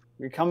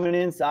 you're coming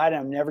inside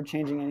and I'm never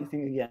changing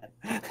anything again.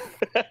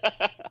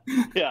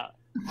 Yeah,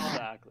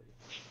 exactly.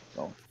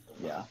 So,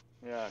 yeah.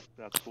 Yeah,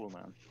 that's cool,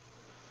 man.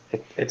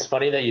 It's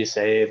funny that you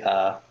say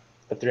the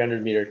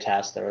 300-meter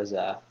test. There was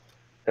an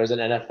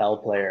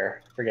NFL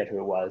player, I forget who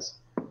it was,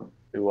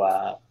 who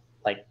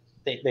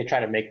they try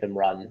to make them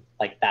run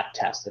like that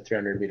test, the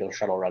 300-meter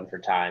shuttle run for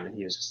time, and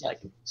he was just like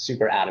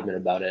super adamant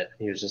about it.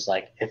 He was just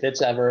like, if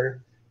it's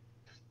ever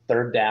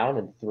third down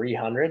and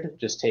 300,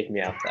 just take me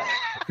out there.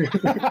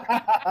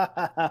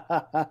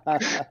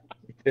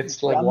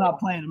 It's like, I'm not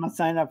playing. I'm not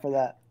signing up for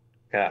that.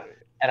 Yeah,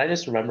 and I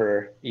just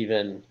remember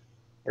it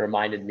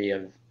reminded me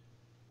of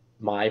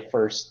my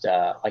first,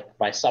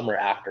 my summer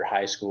after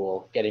high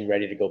school, getting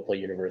ready to go play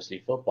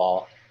university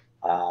football.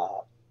 I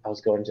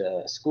was going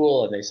to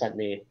school and they sent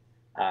me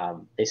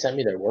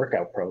their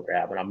workout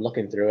program, and I'm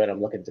looking through it,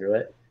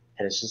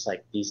 and it's just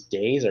like, these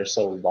days are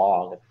so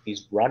long.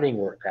 These running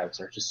workouts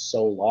are just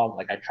so long.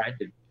 Like I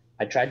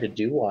tried to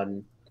do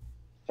one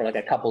for like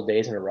a couple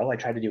days in a row. I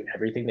tried to do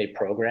everything they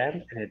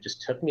programmed, and it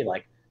just took me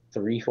like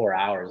 3-4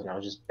 hours, and I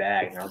was just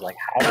bagged. And I was like,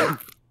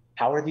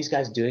 how are these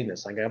guys doing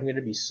this? Like, I'm going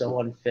to be so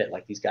unfit.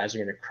 Like, these guys are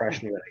going to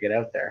crush me when I get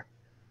out there.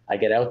 I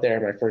get out there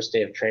my first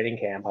day of training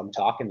camp. I'm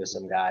talking to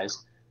some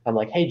guys. I'm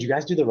like, hey, did you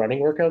guys do the running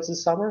workouts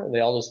this summer? And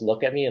they all just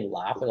look at me and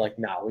laugh. They're like,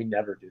 no, we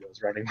never do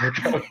those running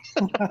workouts.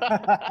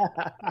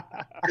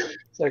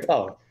 It's like,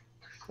 oh,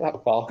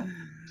 well,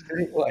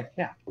 like,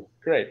 yeah,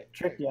 great.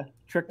 Trick the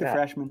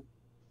freshman.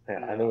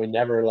 Yeah, and then we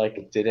never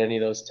like did any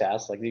of those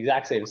tests. Like the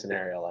exact same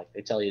scenario. Like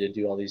they tell you to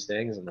do all these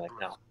things, and like,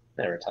 no,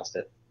 never test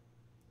it.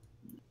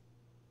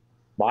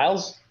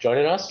 Miles,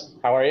 joining us.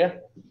 How are you?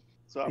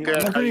 So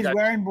Look what he's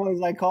wearing, boys.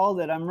 I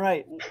called it. I'm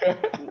right.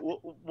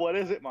 What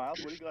is it, Miles?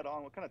 What do you got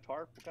on? What kind of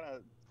tarp? What kind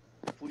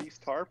of fleece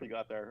tarp you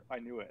got there? I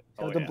knew it.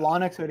 The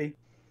Blonix hoodie.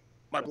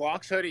 My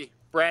Blocks hoodie.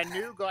 Brand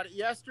new. Got it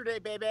yesterday,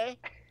 baby.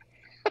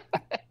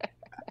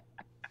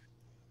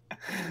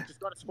 Just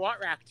got a squat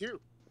rack, too.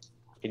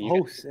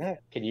 Sick.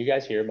 Can you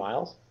guys hear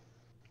Miles?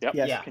 Yep.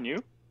 Yes. Yeah. Can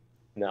you?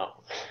 No.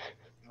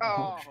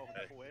 Oh,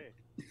 No way.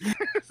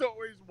 it's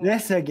always one.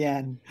 This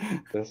again.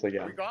 We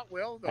got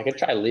Will, though. I could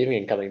try leaving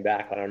and coming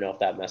back. I don't know if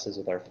that messes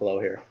with our flow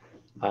here.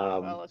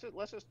 Well,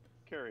 let's just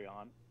carry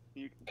on.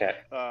 Okay.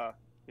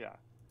 Yeah.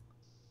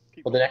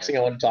 Well, the next thing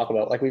I want to talk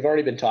about, like we've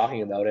already been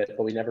talking about it,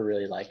 but we never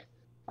really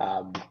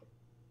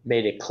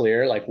made it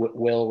clear. Like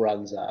Will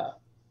runs a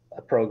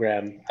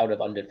program out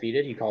of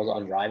Undefeated. He calls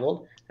it Unrivaled.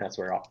 And that's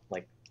where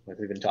like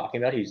we've been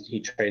talking about. He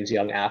trains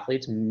young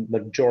athletes,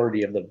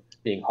 majority of them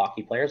being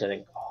hockey players. I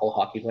think all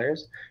hockey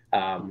players.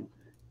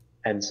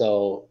 And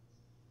so,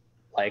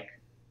 like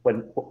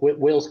when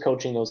Will's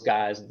coaching those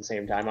guys at the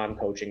same time I'm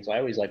coaching, so I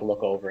always like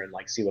look over and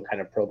like see what kind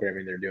of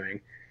programming they're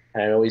doing.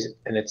 And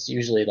it's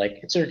usually like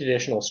it's a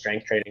traditional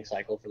strength training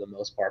cycle for the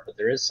most part, but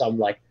there is some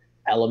like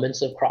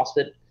elements of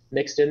CrossFit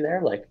mixed in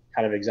there, like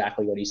kind of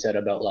exactly what he said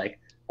about like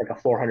a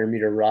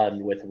 400-meter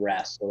run with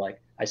rest. So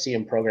like I see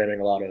him programming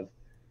a lot of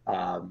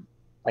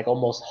like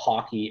almost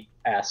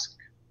hockey-esque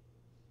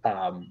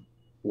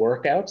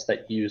workouts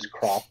that use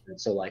CrossFit.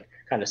 So like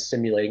kind of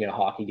simulating a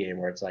hockey game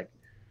where it's like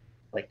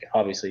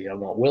obviously I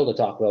want Will to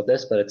talk about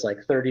this, but it's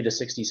like 30 to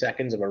 60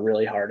 seconds of a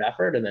really hard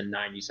effort and then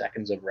 90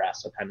 seconds of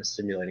rest. So kind of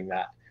simulating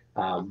that.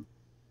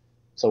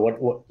 So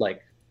what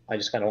like I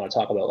just kind of want to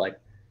talk about like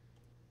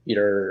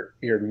your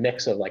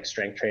mix of like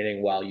strength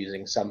training while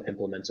using some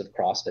implements of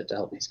CrossFit to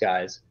help these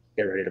guys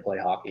get ready to play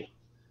hockey.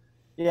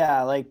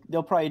 Yeah, like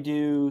they'll probably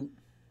do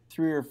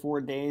 3 or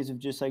 4 days of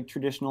just like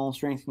traditional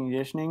strength and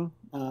conditioning.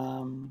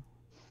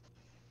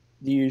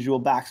 The usual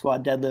back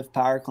squat, deadlift,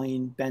 power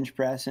clean, bench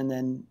press, and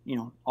then,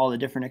 all the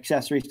different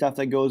accessory stuff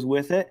that goes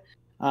with it.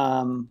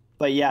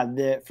 But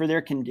yeah, for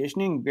their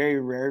conditioning, very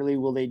rarely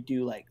will they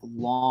do like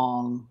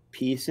long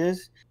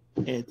pieces.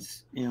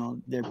 It's,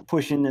 they're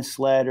pushing the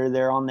sled or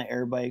they're on the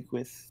air bike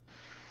with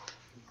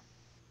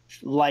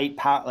light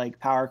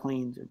power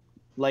cleans or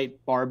light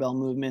barbell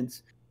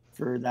movements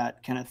for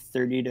that kind of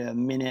 30 to a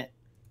minute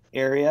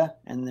area.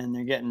 And then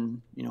they're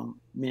getting, minute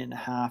and a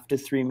half to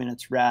 3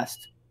 minutes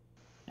rest.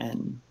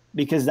 And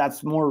because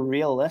that's more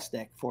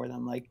realistic for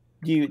them. Like,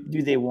 do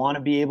they want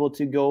to be able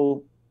to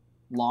go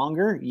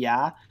longer?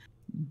 Yeah,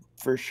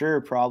 for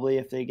sure. Probably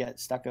if they get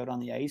stuck out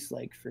on the ice,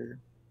 like for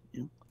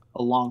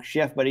a long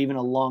shift. But even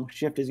a long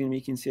shift is going to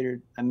be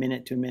considered a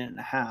minute to a minute and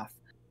a half.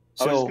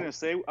 So I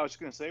was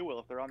gonna say, Will,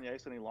 if they're on the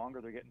ice any longer,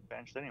 they're getting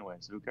benched anyway.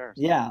 So who cares?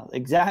 Yeah,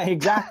 exactly,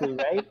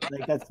 right?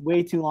 Like that's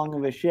way too long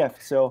of a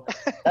shift. So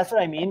that's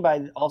what I mean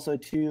by also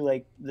too,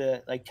 like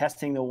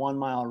testing the 1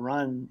 mile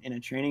run in a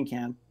training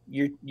camp.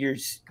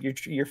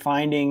 You're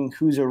finding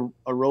who's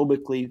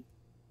aerobically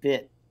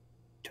fit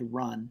to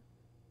run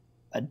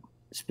a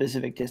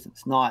specific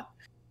distance, not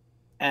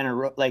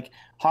like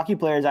hockey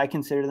players. I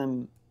consider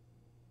them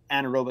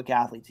anaerobic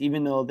athletes,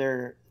 even though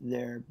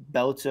their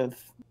bouts of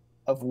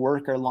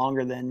work are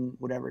longer than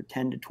whatever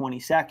 10 to 20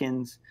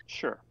 seconds.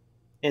 Sure.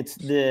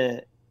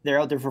 They're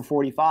out there for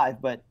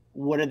 45, but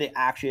what are they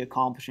actually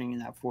accomplishing in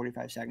that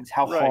 45 seconds?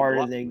 How hard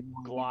are they?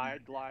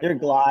 They're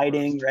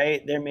gliding,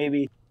 right? They're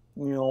maybe,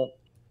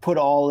 put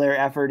all their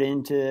effort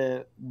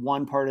into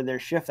one part of their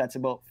shift. That's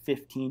about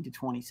 15 to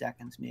 20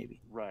 seconds, maybe.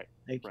 Right.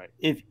 Like right.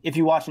 If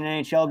you watch an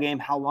NHL game,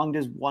 how long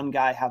does one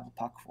guy have the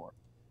puck for?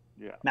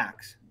 Yeah.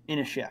 Max in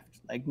a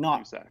shift, like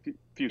not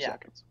few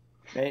seconds.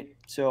 Right.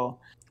 So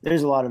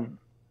there's a lot of,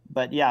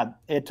 but yeah,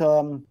 it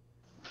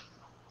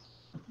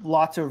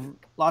lots of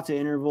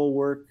interval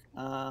work.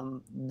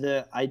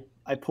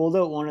 I pulled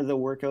out one of the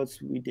workouts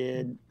we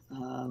did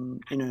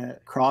in a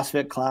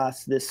CrossFit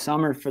class this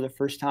summer for the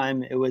first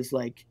time. It was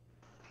like,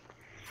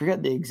 I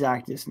forget the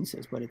exact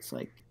distances, but it's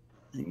like,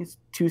 I think it's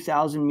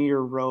 2,000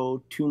 meter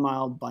row, 2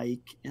 mile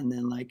bike, and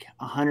then like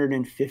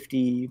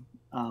 150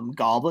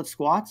 goblet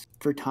squats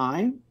for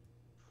time,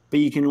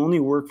 but you can only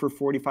work for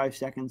 45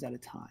 seconds at a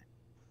time.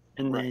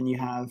 And then you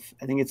have,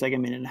 I think it's like a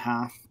minute and a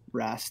half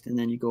rest, and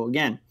then you go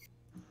again.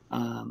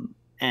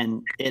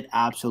 And it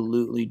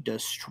absolutely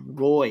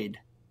destroyed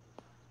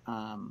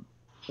the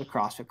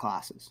CrossFit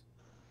classes.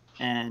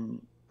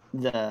 And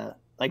the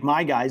like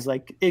my guys,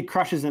 like it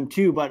crushes them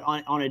too, but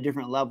on a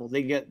different level.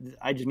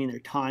 I just mean their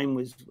time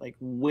was like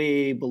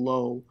way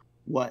below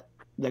what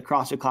the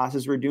CrossFit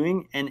classes were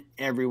doing, and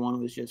everyone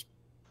was just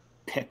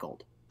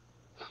pickled.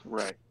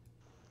 Right.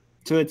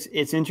 So it's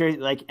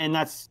interesting, like, and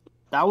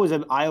that was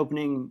an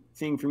eye-opening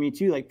thing for me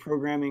too, like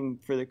programming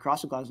for the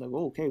CrossFit class. Like,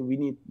 oh, okay,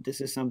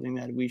 this is something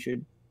that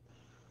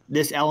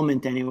this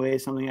element anyway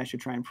is something I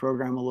should try and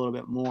program a little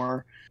bit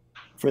more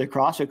for the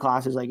CrossFit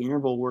classes, like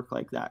interval work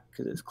like that,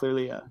 because it's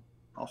clearly a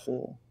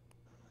whole.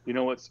 You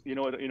know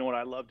what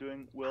I love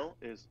doing, Will,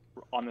 is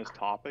on this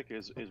topic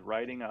is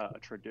writing a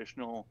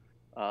traditional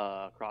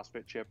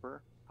CrossFit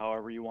chipper,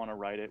 however you want to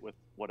write it with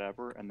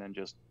whatever, and then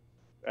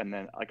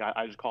like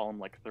I just call them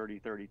like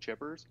 30-30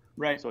 chippers.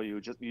 Right. So you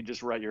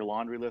just write your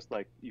laundry list,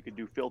 like you could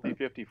do filthy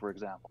 50, for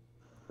example,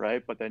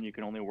 right? But then you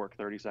can only work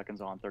 30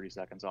 seconds on, 30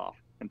 seconds off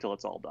until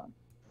it's all done.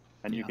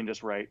 And you can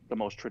just write the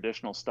most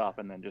traditional stuff,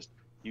 and then just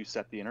you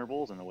set the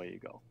intervals, and away you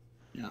go.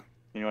 Yeah.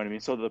 You know what I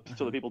mean? So the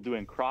people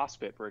doing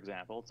CrossFit, for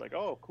example, it's like,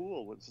 oh,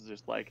 cool. This is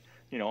just like,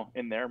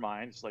 in their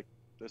mind, it's like,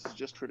 this is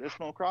just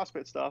traditional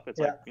CrossFit stuff. It's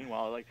like,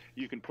 meanwhile, like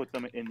you can put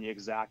them in the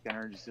exact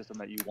energy system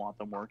that you want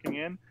them working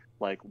in,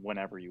 like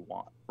whenever you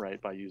want, right?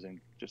 By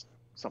using just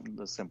something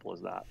as simple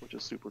as that, which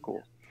is super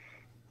cool.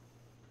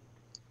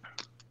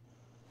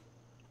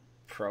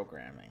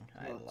 Programming.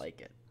 I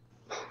like it.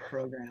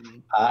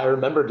 Programming. I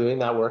remember doing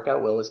that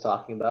workout Will was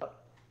talking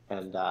about,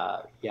 and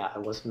it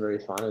wasn't very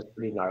fun. It was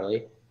pretty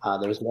gnarly.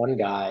 There was one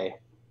guy.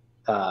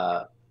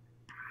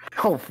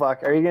 Oh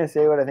fuck! Are you gonna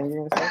say what I think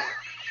you're gonna say?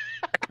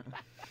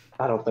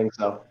 I don't think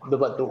so.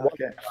 But the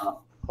Okay. one,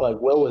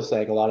 like Will was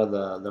saying, a lot of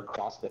the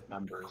CrossFit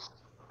members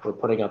were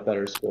putting up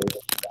better scores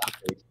than the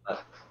athletes.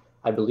 But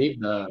I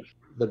believe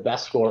the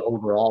best score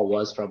overall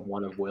was from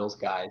one of Will's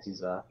guys.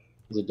 He's a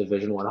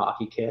Division I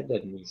hockey kid,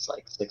 and he's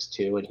like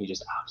 6'2", and he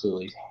just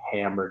absolutely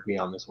hammered me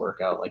on this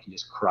workout. Like he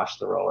just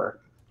crushed the rower,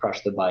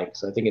 crushed the bike.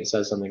 So I think it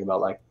says something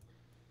about like.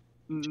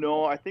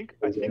 No, I think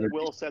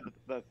Will said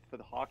that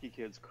the hockey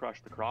kids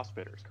crushed the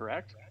CrossFitters,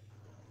 correct?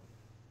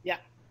 Yeah.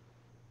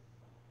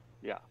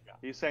 Yeah.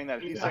 He's saying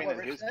that his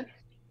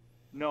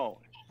no.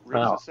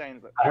 Rich No, is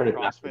saying that I heard the it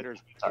CrossFitters.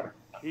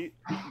 Sorry.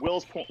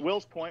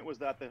 Will's point was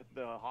that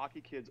the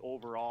hockey kids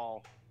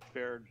overall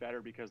fared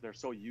better because they're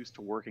so used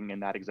to working in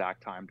that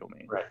exact time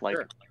domain, Right. like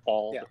Sure.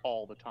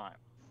 all the time.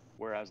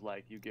 Whereas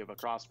like you give a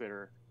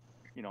CrossFitter,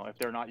 if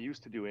they're not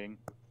used to doing,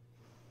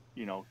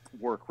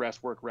 work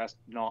rest,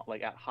 not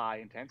like at high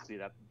intensity,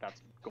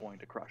 that's going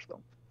to crush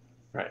them.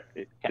 Right.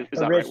 Is But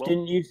that Rich, right, Will?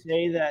 didn't you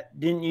say that?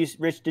 Didn't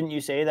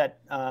you say that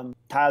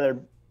Tyler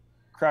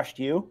crushed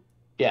you?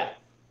 Yeah.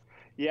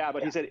 Yeah,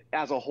 but he said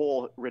as a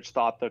whole, Rich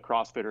thought the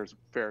CrossFitters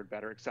fared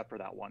better, except for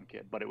that one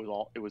kid. But it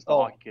was the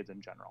hockey kids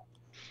in general.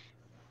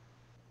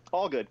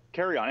 All good.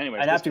 Carry on.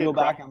 Anyways, I'd have to go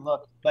back and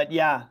look. But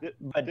yeah,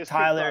 but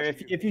Tyler,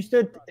 if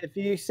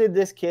you stood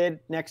this kid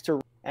next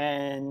to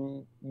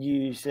and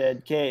you said,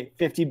 okay,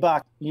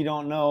 $50, you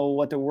don't know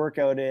what the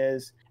workout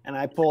is, and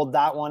I pulled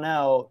that one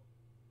out,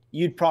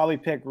 you'd probably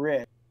pick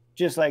Rich.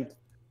 Just like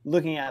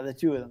looking at the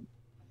two of them.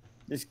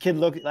 This kid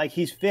looks like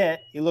he's fit.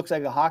 He looks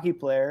like a hockey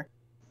player.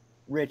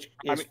 Rich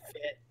is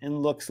fit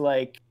and looks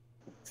like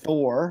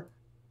Thor.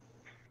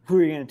 Who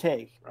are you going to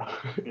take?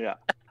 Yeah.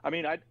 I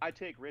mean, I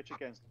take Rich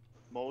against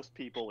most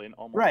people in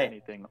almost Right.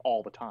 anything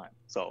all the time.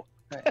 So.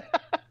 Right.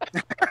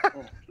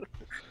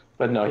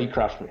 But no, he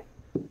crushed me.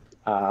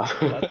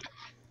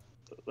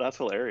 That's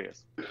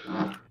hilarious.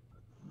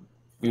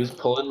 He was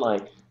pulling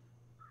like.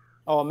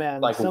 Oh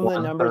man, Like some of the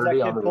numbers that 130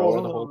 kid on the pulls rower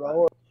on the the whole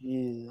rower.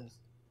 Jesus.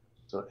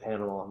 So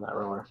animal on that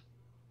rower.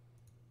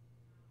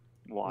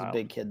 He's Wow. a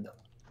big kid though.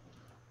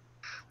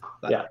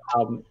 Yeah,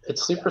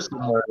 it's super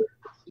similar.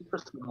 To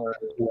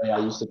the way I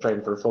used to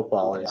train for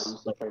football.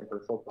 Is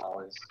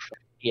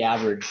the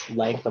average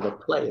length of a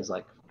play is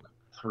like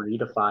 3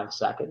 to 5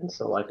 seconds.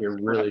 So like you're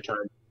really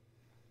trying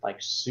like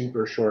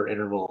super short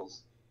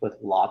intervals with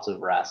lots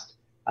of rest.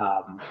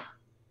 I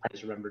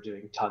just remember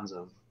doing tons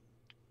of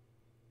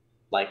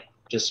like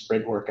just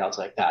sprint workouts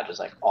like that, just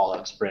like all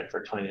out sprint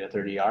for 20 to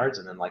 30 yards,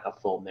 and then like a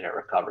full minute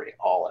recovery.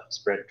 All out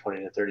sprint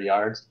 20 to 30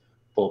 yards,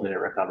 full minute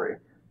recovery.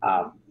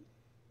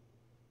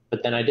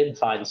 But then I did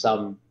find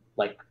some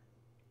like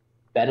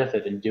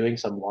benefit in doing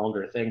some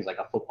longer things, like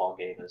a football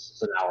game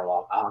is an hour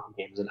long, a hockey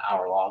game is an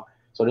hour long.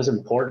 So it is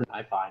important,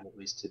 I find, at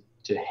least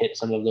to hit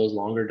some of those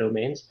longer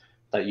domains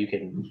that you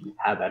can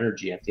have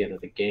energy at the end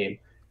of the game.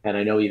 And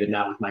I know even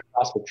now with my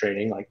CrossFit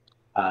training, like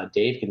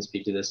Dave can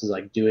speak to this, is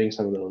like doing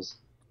some of those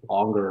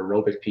longer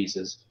aerobic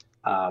pieces.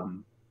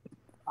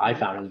 I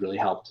found has really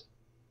helped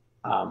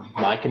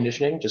my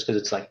conditioning, just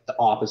because it's like the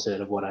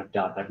opposite of what I've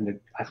done.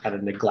 I've kind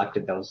of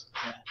neglected those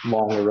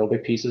long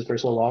aerobic pieces for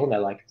so long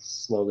that like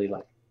slowly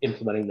like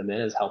implementing them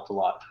in has helped a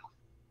lot.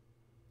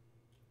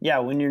 Yeah,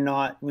 when you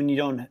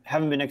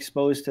haven't been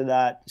exposed to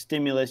that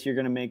stimulus, you're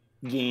going to make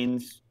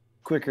gains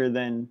quicker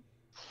than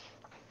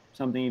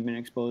something you've been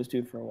exposed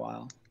to for a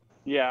while.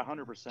 Yeah,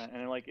 100%.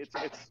 And like it's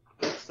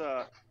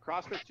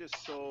CrossFit's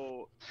just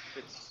so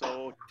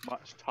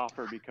much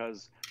tougher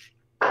because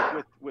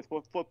with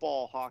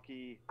football,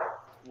 hockey,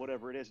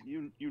 whatever it is,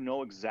 you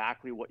know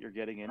exactly what you're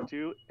getting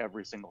into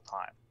every single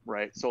time,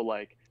 right? So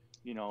like,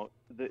 you know,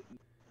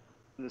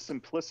 the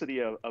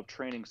simplicity of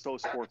training so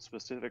sports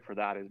specific for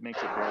that, it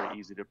makes it very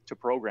easy to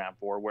program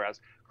for. Whereas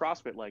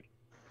CrossFit, like,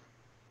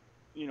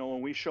 you know,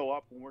 when we show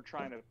up, when we're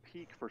trying to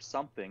peak for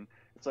something,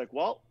 it's like,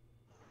 well,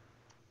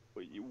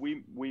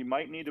 we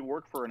might need to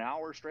work for an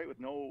hour straight with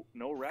no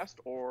rest,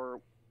 or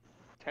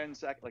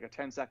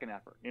 10-second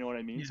effort. You know what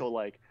I mean? Yeah. So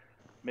like,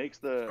 makes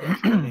the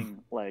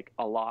training like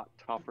a lot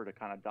tougher to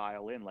kind of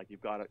dial in. Like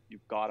you've got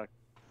to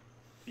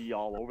be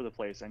all over the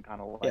place and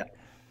kind of like,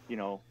 you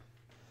know,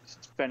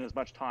 spend as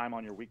much time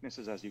on your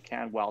weaknesses as you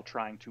can while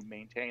trying to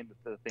maintain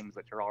the things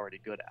that you're already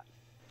good at.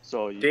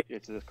 So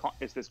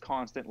it's this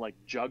constant like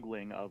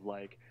juggling of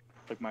like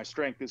my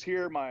strength is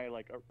here, my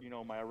like you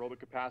know, my aerobic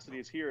capacity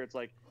is here. It's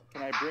like,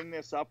 can I bring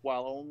this up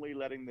while only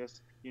letting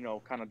this, you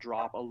know, kind of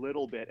drop a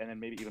little bit, and then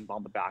maybe even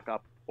bump it back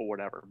up or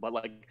whatever. But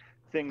like,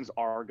 things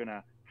are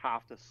gonna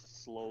have to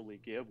slowly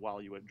give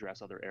while you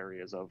address other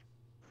areas of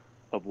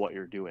what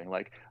you're doing.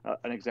 Like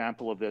an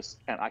example of this,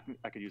 and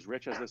I could use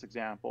Rich as this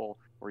example,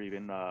 or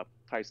even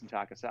Tyson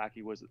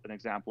Takasaki was an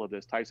example of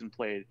this. Tyson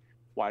played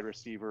wide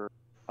receiver,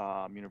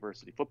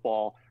 university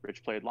football.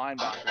 Rich played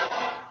linebacker.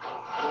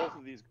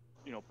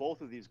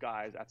 Both of these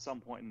guys at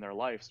some point in their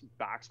lives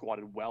back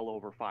squatted well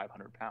over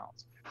 500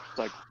 pounds. It's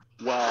like,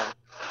 well,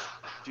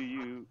 do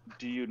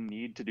you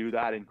need to do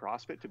that in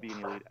CrossFit to be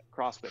an elite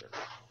CrossFitter?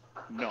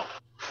 No.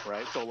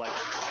 Right? So like,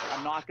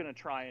 I'm not going to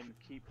try and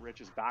keep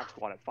Rich's back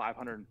squat at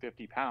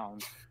 550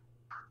 pounds,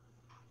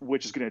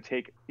 which is going to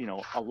take, you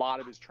know, a lot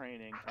of his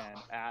training and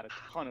add a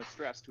ton of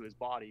stress to his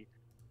body,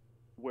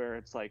 where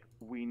it's like,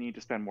 we need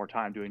to spend more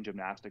time doing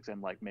gymnastics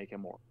and like make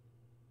him more,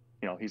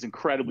 you know, he's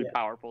incredibly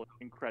powerful,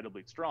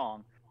 incredibly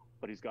strong,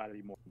 but he's got to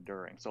be more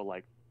enduring. So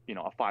like, you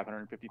know, a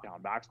 550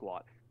 pound back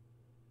squat,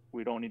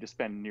 we don't need to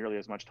spend nearly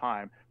as much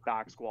time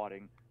back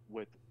squatting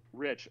with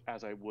Rich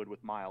as I would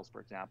with Miles,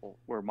 for example,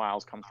 where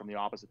Miles comes from the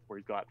opposite, where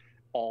he's got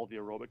all the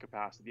aerobic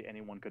capacity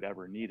anyone could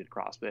ever need at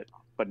CrossFit,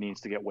 but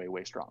needs to get way,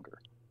 way stronger.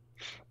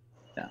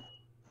 Yeah.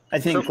 I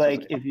think So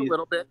like if you a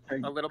little bit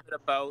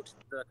about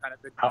the kind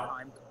of the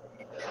time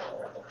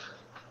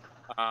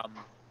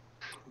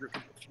your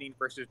conditioning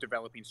versus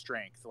developing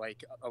strength.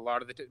 Like a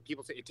lot of the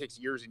people say it takes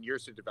years and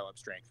years to develop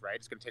strength, right?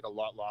 It's going to take a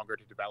lot longer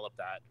to develop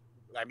that.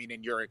 I mean,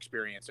 in your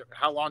experience,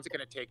 how long is it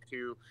going to take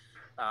to,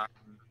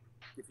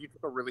 if you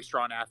took a really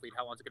strong athlete,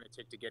 how long is it going to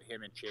take to get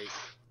him in shape?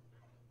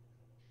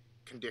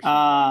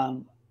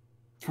 Conditioning.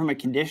 From a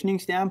conditioning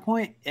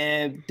standpoint,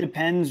 it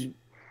depends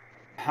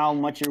how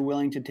much you're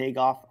willing to take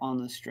off on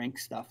the strength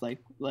stuff. Like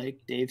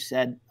Dave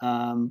said,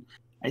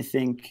 I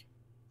think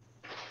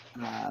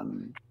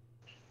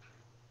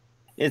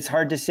it's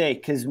hard to say,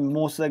 because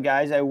most of the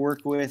guys I work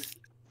with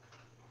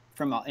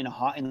in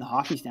the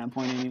hockey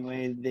standpoint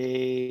anyway,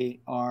 they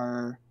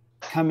are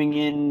coming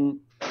in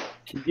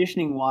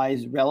conditioning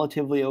wise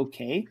relatively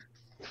okay,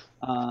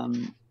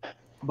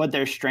 but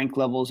their strength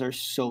levels are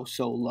so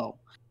low.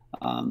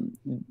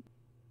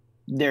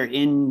 They're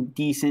in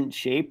decent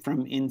shape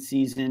from in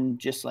season,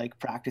 just like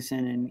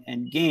practicing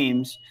and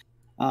games,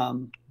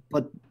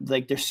 but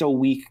like they're so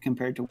weak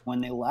compared to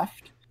when they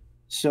left.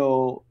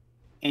 So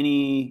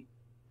any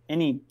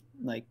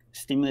like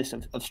stimulus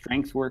of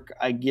strength work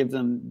I give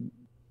them,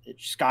 it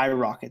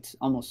skyrockets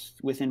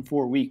almost within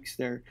 4 weeks.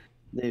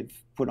 They've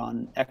put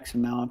on X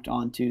amount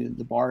onto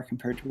the bar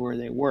compared to where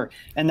they were,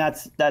 and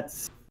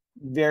that's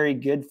very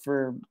good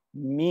for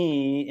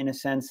me in a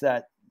sense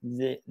that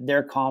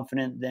they're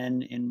confident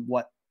then in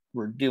what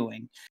we're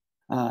doing.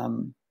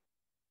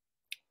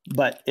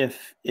 But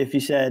if you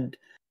said,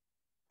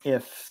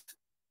 if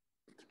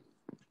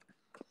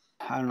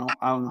I don't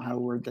know how to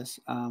word this,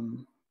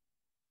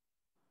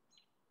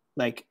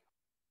 like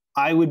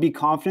I would be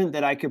confident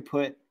that I could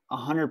put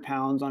 100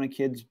 pounds on a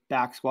kid's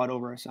back squat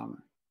over a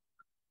summer.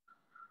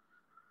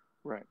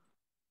 Right.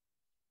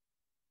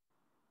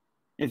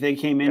 If they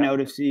came in out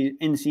of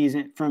in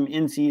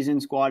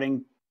season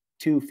squatting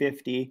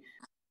 250,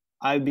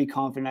 I'd be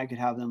confident I could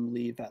have them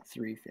leave at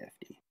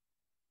 350.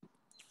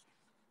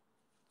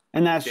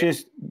 And that's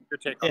just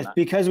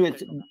because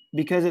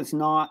it's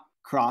not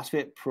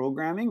CrossFit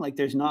programming. Like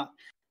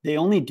I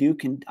only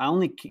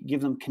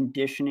give them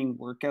conditioning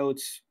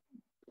workouts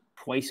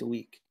twice a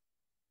week.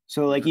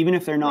 So like, even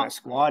if they're not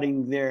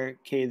squatting, they're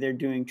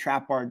doing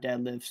trap bar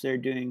deadlifts, they're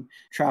doing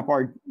trap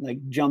bar like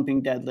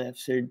jumping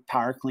deadlifts, they're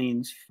power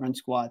cleans, front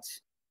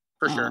squats,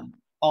 for sure.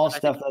 All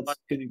stuff that's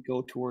going to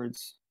go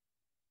towards.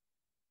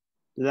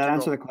 Does that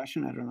answer the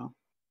question? I don't know.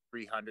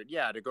 300,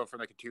 yeah, to go from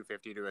like a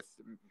 250 to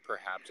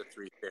perhaps a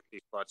 350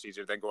 squat's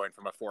easier than going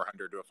from a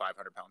 400 to a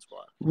 500 pound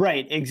squat.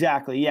 Right,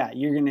 exactly. Yeah,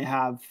 you're going to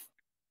have.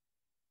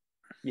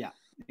 Yeah,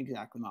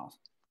 exactly, Miles.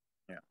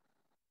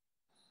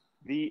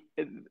 I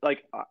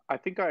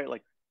think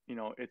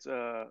it's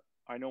I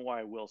know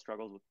why Will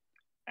struggles with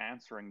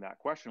answering that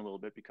question a little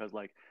bit, because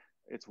like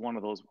it's one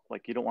of those,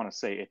 like, you don't want to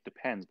say it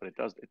depends, but it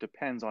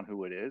depends on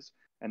who it is,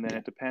 and then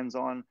it depends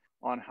on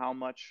how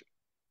much,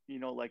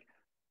 like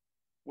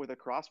with a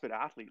CrossFit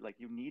athlete, like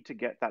you need to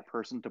get that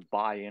person to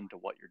buy into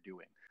what you're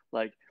doing.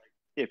 Like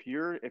if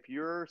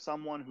you're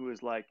someone who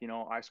is like,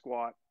 I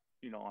squat,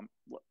 I'm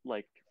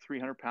like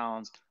 300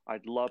 pounds,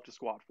 I'd love to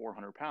squat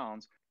 400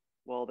 pounds.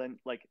 Well, then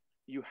like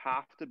you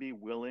have to be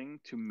willing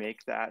to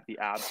make that the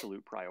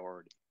absolute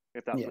priority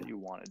if that's what you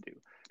want to do.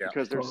 Yeah.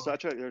 Because there's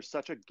such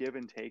a give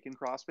and take in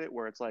CrossFit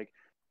where it's like,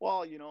 well,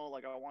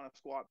 like I want to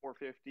squat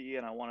 450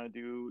 and I want to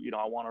do,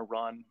 I want to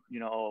run,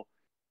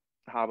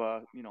 have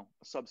a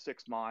sub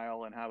 6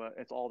 mile and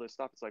it's all this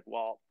stuff. It's like,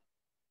 well,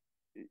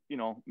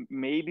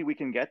 maybe we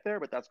can get there,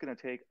 but that's going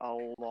to take a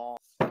long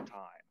time.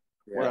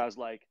 Whereas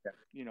like,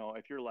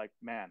 if you're like,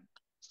 man,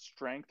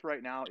 strength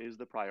right now is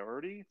the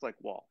priority, it's like,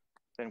 well,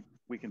 then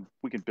we can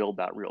build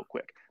that real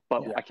quick.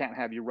 But I can't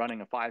have you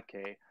running a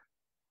 5K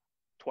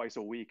twice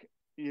a week.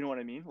 You know what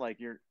I mean? Like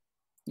you're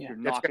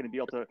not going to be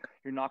able to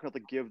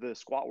give the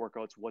squat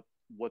workouts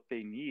what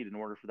they need in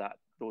order for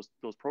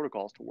those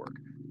protocols to work.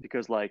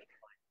 Because like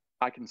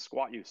I can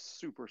squat you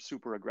super,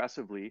 super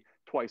aggressively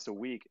twice a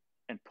week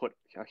and put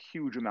a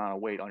huge amount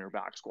of weight on your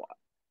back squat.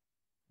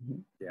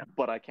 Yeah.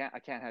 But I can't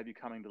have you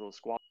coming to those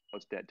squats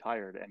dead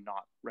tired and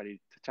not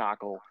ready to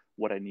tackle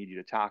what I need you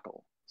to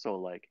tackle. So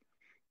like,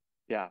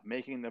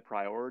 making the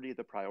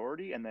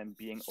priority and then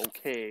being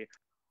okay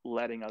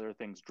letting other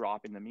things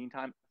drop in the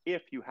meantime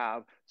if you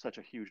have such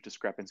a huge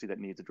discrepancy that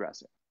needs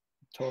addressing.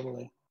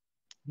 Totally.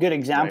 Good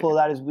example of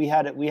that is we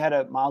had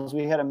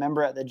a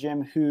member at the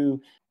gym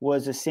who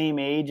was the same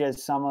age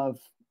as some of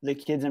the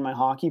kids in my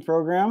hockey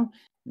program.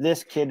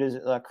 This kid is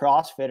a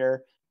CrossFitter,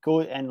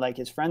 and like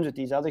is friends with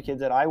these other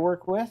kids that I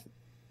work with,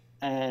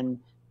 and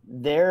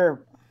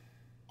they're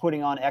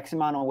putting on X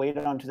amount of weight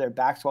onto their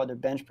back squat, their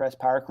bench press,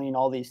 power clean,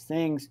 all these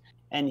things.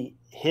 And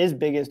his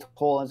biggest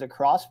goal as a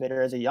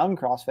CrossFitter, as a young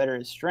CrossFitter,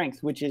 is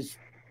strength, which is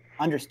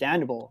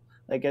understandable.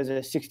 Like as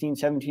a 16,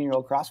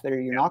 17-year-old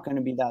CrossFitter, you're not going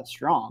to be that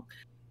strong.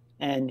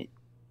 And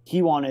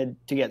he wanted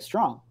to get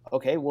strong.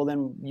 Okay, well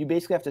then you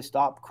basically have to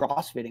stop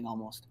CrossFitting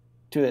almost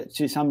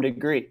to some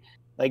degree.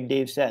 Like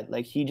Dave said,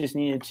 like he just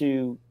needed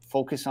to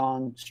focus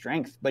on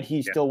strength, but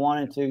he still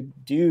wanted to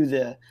do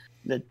the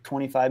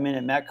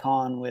 25-minute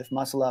Metcon with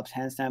muscle ups,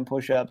 handstand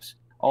push-ups,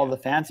 all the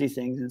fancy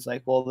things. And it's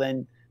like, well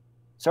then,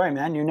 sorry,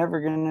 man, you're never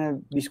going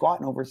to be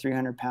squatting over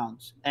 300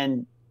 pounds.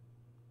 And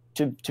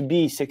to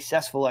be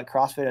successful at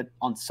CrossFit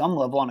on some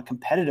level, on a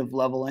competitive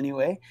level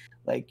anyway,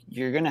 like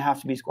you're going to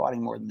have to be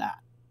squatting more than that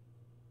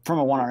from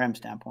a 1RM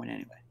standpoint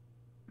anyway.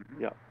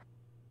 Yeah.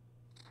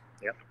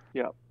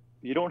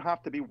 You don't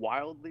have to be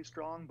wildly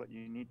strong, but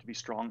you need to be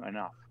strong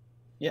enough.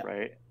 Yeah.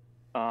 Right.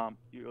 And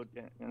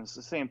it's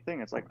the same thing.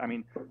 It's like, I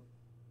mean,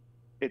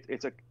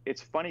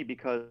 it's funny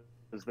because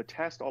the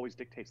test always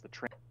dictates the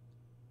training,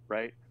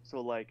 right? So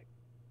like,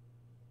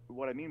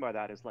 what I mean by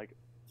that is like,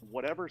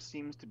 whatever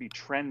seems to be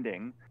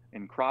trending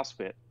in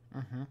CrossFit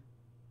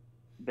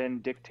then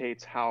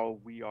dictates how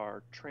we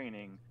are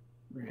training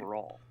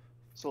overall.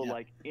 So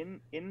like in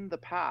the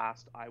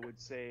past, I would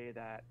say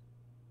that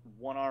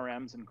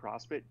 1RMs in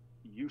CrossFit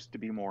used to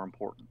be more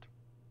important.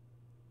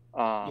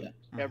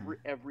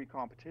 Every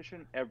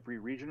competition, every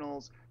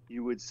regionals,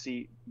 you would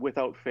see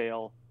without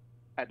fail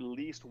at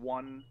least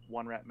one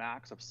rep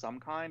max of some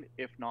kind,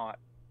 if not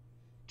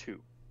two,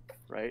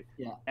 right?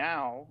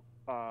 Now,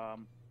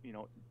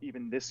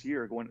 even this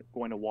year going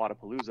to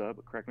Wadapalooza,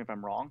 but correct me if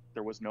I'm wrong,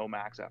 there was no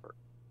max effort.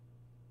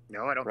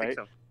 No, I don't think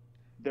so.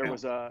 There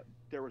was a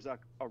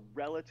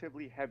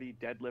relatively heavy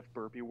deadlift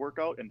burpee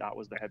workout, and that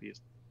was the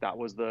heaviest. That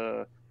was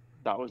the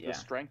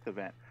strength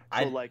event.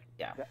 So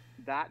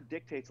that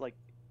dictates, like,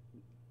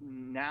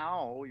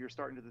 now you're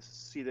starting to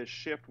see this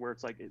shift where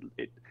it's like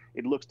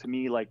it looks to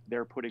me like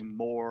they're putting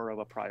more of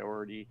a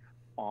priority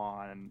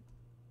on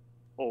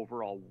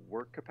overall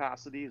work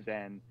capacity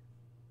than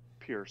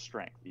pure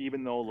strength,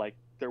 even though like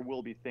there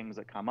will be things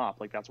that come up.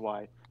 Like that's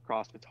why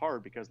CrossFit's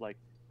hard, because like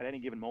at any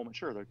given moment,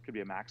 sure, there could be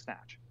a max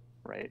snatch,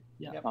 right?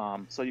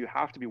 So you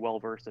have to be well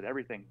versed at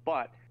everything,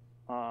 but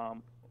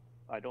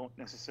I don't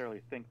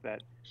necessarily think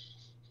that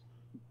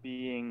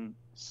being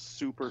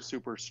super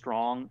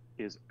strong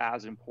is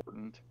as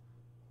important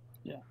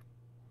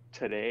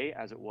today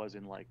as it was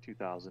in like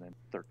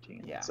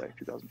 2013, let's say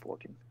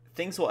 2014.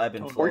 Things will ebb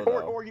and flow,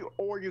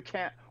 or you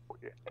can't,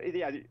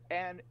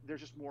 and there's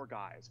just more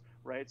guys,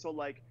 right? So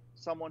like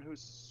someone who's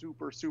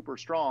super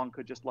strong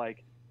could just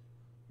like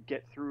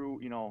get through,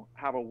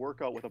 have a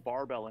workout with a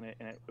barbell in it,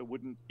 and it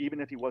wouldn't,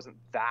 even if he wasn't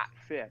that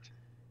fit,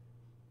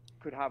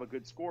 could have a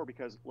good score,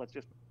 because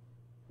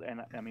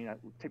and I mean, I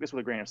take this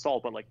with a grain of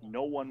salt, but like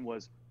no one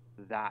was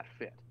that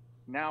fit.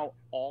 Now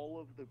all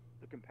of the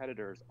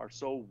competitors are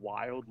so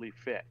wildly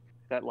fit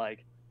that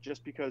like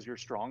just because you're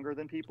stronger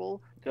than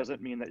people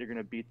doesn't mean that you're going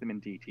to beat them in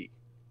DT.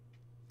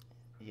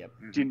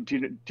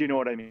 Do you know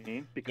what I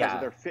mean? Because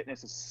their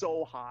fitness is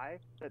so high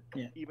that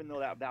even though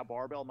that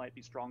barbell might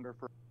be stronger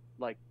for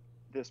like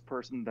this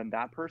person than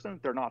that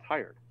person, they're not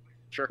tired.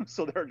 Sure.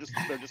 So they're just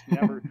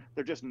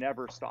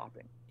never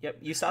stopping. Yep,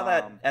 you saw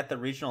that at the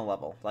regional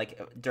level. Like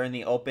during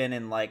the Open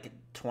in like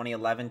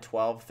 2011,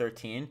 12,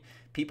 13,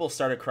 people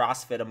started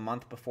CrossFit a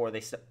month before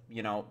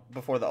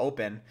before the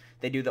Open.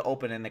 They do the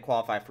Open and they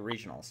qualify for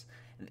regionals.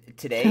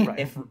 Today,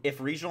 Right. if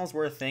regionals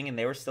were a thing and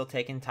they were still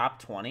taking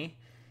top 20,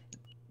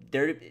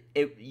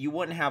 you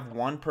wouldn't have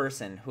one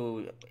person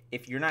who,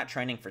 if you're not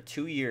training for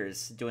 2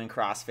 years doing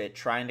CrossFit,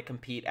 trying to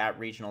compete at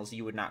regionals,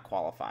 you would not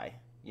qualify.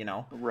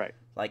 Right.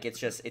 Like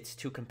it's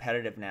too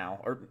competitive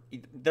now. Or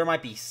there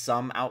might be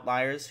some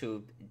outliers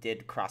who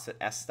did CrossFit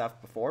S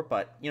stuff before,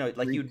 but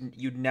like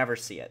you'd never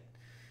see it.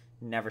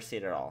 Never see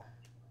it at all.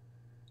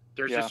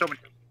 There's just so many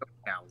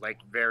now, like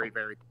very,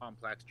 very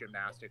complex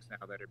gymnastics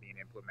now that are being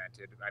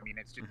implemented. I mean,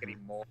 it's just getting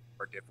more and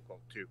more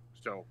difficult too.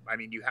 So, I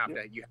mean, you have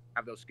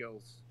those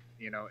skills,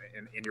 in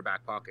your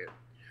back pocket.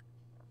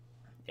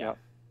 Yeah.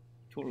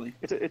 Totally.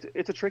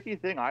 It's a tricky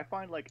thing. I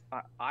find like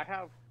I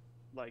have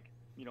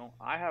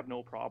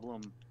no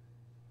problem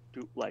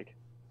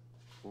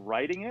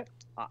writing it.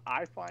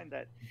 I find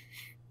that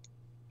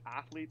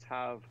athletes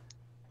have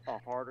a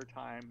harder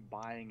time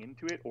buying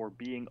into it or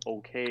being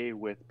okay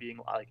with being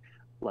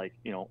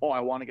oh, I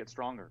want to get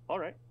stronger. All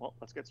right, well,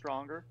 let's get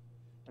stronger.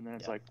 And then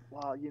it's like,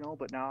 well,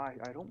 but now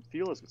I don't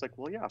feel as. It's like,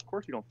 well, yeah, of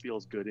course you don't feel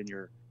as good in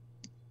your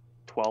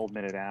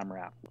 12-minute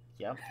AMRAP.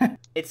 Yeah,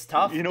 it's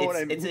tough. You know what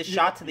I mean? It's a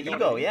shot to the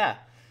ego. Yeah,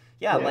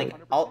 like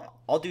 100%.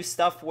 I'll do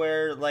stuff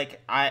where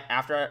like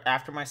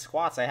after my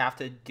squats I have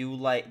to do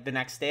like the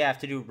next day I have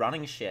to do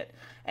running shit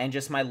and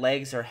just my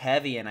legs are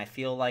heavy and I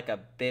feel like a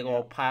big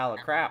old pile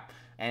of crap,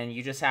 and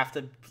you just have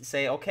to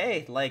say,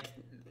 okay, like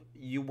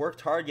you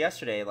worked hard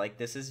yesterday, like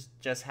this is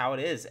just how it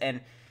is.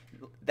 And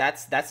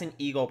that's an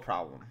ego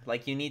problem.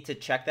 Like you need to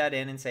check that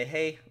in and say,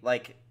 hey,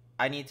 like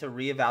I need to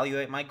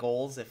reevaluate my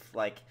goals. If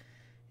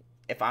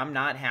I'm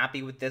not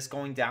happy with this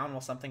going down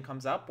while something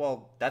comes up,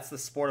 well, that's the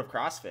sport of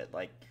CrossFit.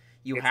 Like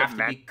you have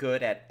to be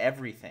good at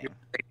everything.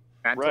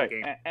 Right.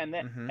 And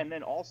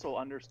then also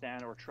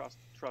understand or trust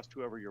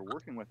whoever you're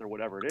working with or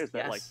whatever it is,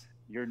 that like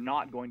you're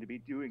not going to be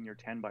doing your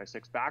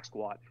 10x6 back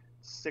squat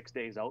 6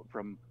 days out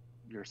from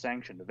your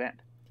sanctioned event.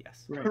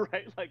 Yes.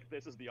 Right. Like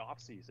this is the off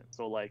season.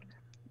 So like,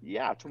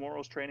 yeah,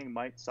 tomorrow's training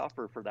might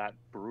suffer for that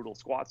brutal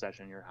squat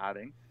session you're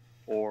having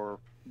or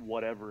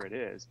whatever it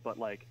is, but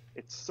like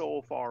it's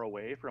so far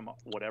away from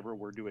whatever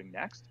we're doing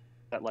next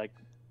that like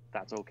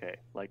that's okay.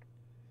 Like,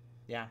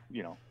 we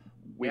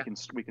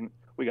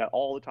got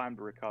all the time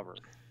to recover.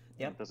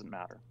 Yeah, it doesn't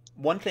matter.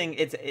 One thing,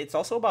 it's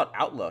also about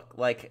outlook.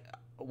 Like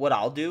what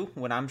I'll do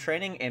when I'm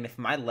training, and if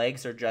my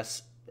legs are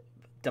just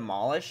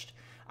demolished,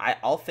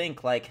 I'll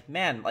think like,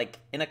 man, like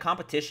in a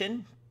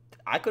competition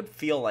I could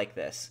feel like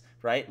this,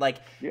 right? Like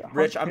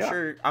Rich,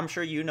 I'm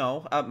sure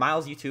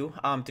Miles, you too,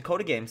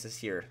 Dakota Games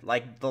this year,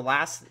 like the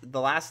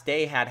last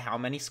day had how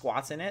many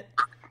squats in it,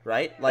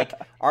 right? Like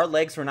our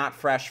legs were not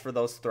fresh for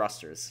those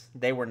thrusters.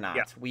 They were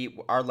not.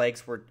 Our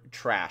legs were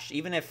trash.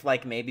 Even if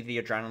like maybe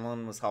the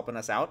adrenaline was helping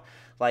us out,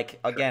 like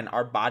again,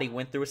 our body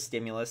went through a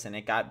stimulus and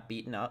it got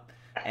beaten up.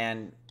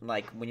 And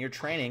like when you're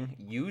training,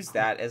 use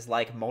that as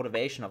like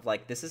motivation of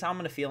like, this is how I'm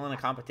gonna feel in a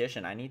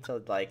competition. I need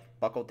to like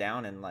buckle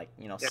down and like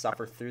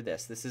suffer through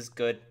this. This is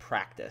good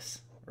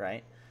practice,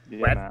 right?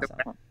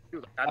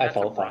 I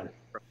felt fine.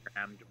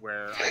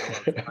 Where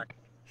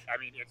I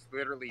mean, it's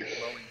literally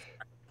blowing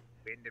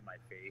wind in my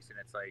face, and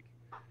it's like,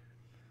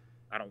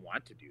 I don't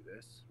want to do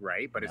this,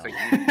 right? But it's like,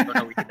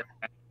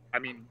 I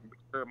mean,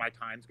 sure, my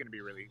time's going to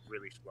be really,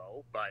 really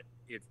slow, but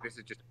this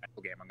is just a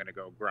mental game. I'm going to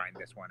go grind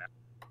this one out,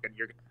 and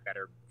you're going to be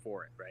better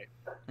for it, right?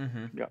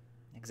 Mm-hmm. Yeah,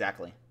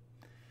 exactly.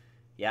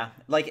 Yeah,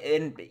 like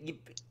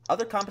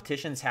other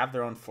competitions have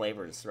their own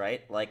flavors,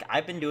 right? Like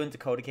I've been doing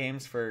Dakota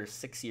Games for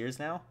 6 years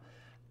now.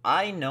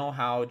 I know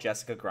how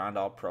Jessica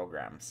Grandal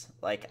programs.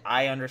 Like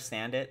I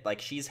understand it.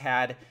 Like she's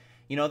had,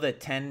 the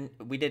 10.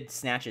 We did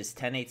snatches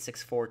 10, 8,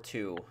 6, 4,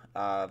 2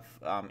 of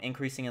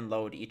increasing in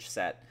load each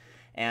set.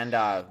 And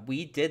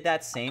we did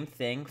that same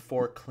thing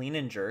for clean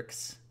and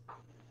jerks.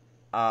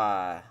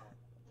 And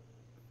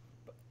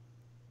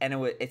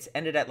it's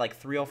ended at like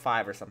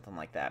 305 or something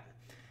like that.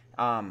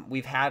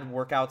 We've had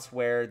workouts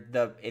where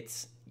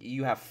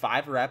you have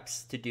 5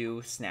 reps to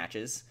do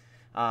snatches.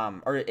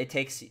 Or it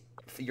takes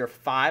your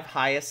 5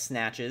 highest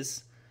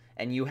snatches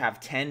and you have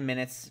 10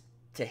 minutes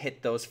to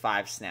hit those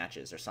 5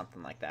 snatches or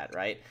something like that,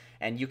 right?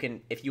 And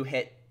if you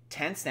hit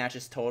 10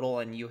 snatches total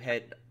and you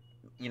hit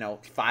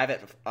 5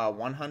 at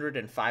 100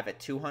 and 5 at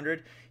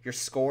 200, your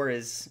score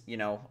is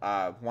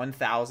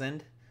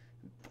 1,000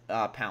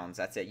 pounds.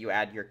 That's it. You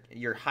add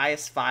your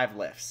highest 5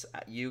 lifts.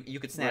 You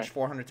could snatch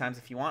 400 times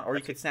if you want, or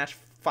you could snatch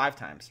 5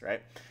 times,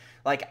 right?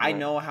 Like I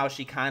know how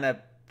she kind of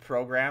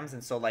programs,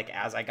 and so like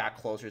as I got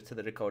closer to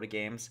the Dakota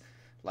Games,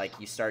 like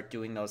you start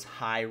doing those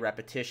high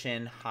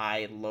repetition,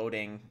 high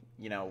loading,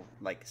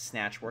 like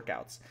snatch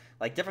workouts.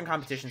 Like different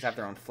competitions have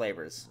their own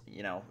flavors.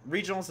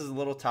 Regionals is a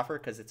little tougher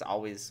because it's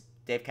always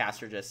Dave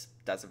Castor just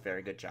does a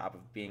very good job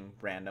of being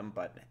random,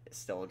 but it's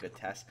still a good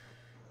test.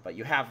 But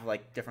you have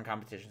like different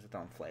competitions with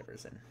their own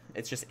flavors, and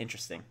it's just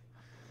interesting.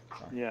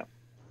 So. Yeah.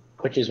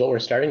 which is what we're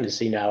starting to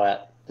see now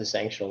at the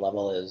sanctional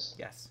level is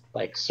Yes.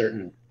 like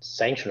certain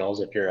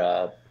sanctionals. If you're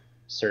a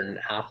certain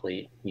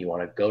athlete, you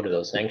want to go to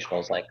those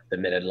sanctionals, like the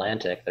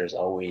Mid-Atlantic, there's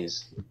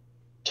always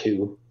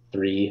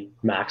 2-3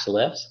 max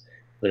lifts.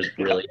 There's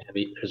really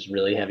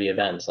heavy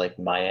events like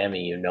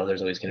Miami,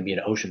 there's always going to be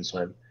an ocean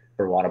swim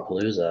for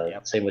Wadapalooza.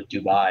 Yep. Same with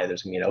Dubai,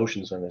 there's going to be an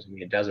ocean swim, there's going to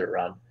be a desert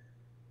run.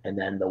 And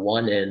then the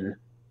one in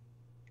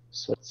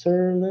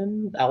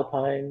Switzerland,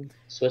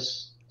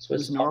 Swiss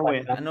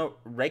Norway. I know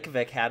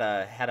Reykjavik had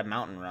a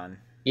mountain run.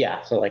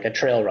 Yeah, so like a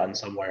trail run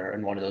somewhere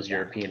in one of those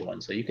European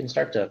ones. So you can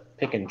start to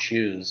pick and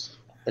choose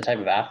the type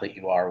of athlete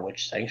you are,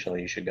 which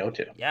sanctional you should go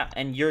to. Yeah,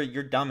 and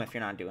you're dumb if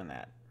you're not doing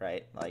that,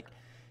 right? Like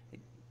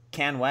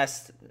Can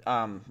West,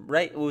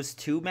 right? It was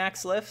 2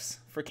 max lifts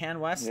for Can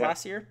West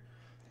last year.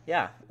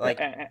 Yeah,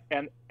 like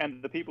and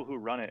the people who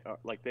run it,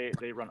 like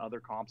they run other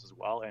comps as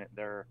well, and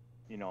they're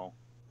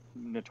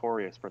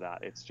notorious for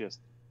that. It's just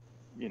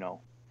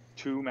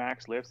 2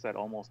 max lifts at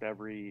almost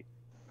every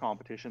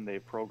competition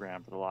they've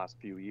programmed for the last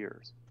few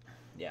years.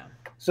 Yeah.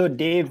 So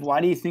Dave, why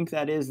do you think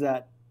that is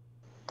that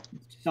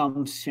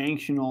some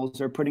sanctionals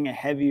are putting a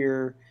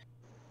heavier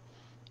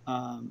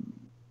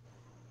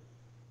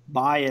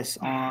bias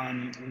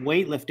on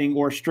weightlifting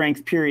or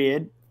strength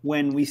period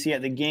when we see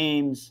at the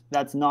games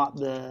that's not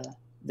the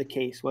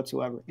case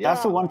whatsoever?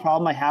 That's the one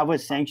problem I have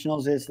with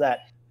sanctionals is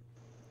that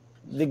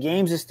the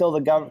games is still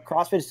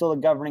CrossFit is still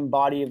the governing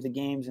body of the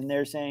games, and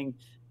they're saying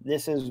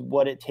this is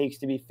what it takes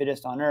to be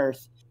fittest on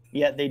earth,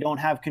 yet they don't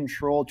have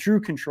true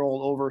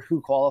control over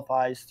who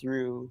qualifies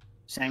through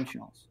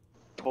sanctionals.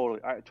 Totally.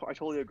 I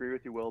totally agree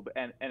with you, Will. But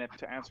and if,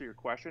 to answer your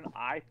question,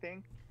 I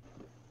think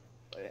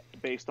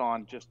based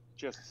on just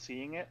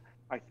seeing it,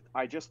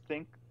 I just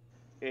think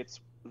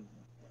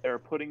they're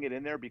putting it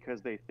in there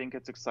because they think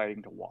it's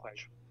exciting to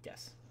watch.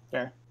 Yes.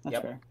 Fair. That's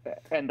fair.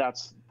 And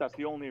that's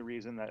the only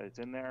reason that it's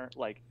in there.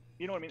 Like,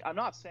 you know what I mean? I'm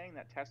not saying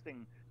that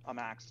testing a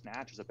max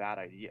snatch is a bad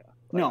idea.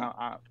 Like, no.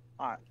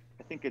 I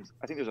think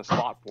there's a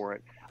spot for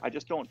it. I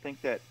just don't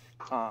think that.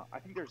 I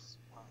think there's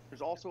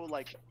also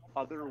like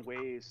other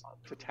ways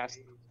to test,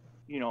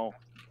 1RM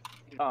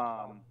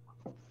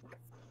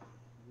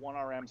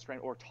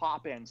strength or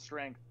top end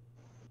strength,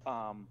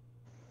 other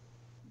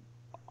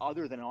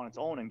than on its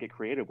own, and get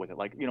creative with it.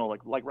 Like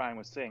like Ryan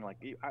was saying,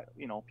 like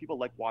people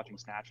like watching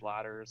snatch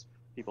ladders,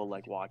 people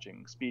like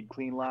watching speed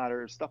clean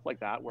ladders, stuff like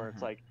that, where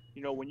it's like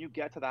when you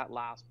get to that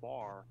last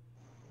bar,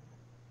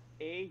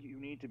 A, you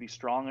need to be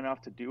strong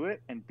enough to do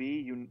it, and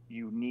B,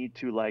 you need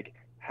to like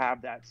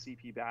have that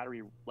CP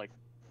battery like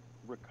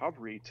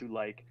recovery to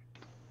like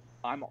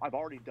I've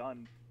already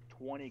done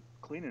 20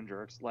 clean and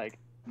jerks, like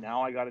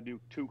now I got to do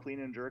 2 clean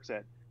and jerks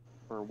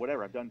or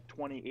whatever. I've done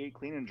 28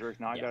 clean and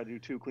jerks, now I got to do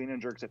 2 clean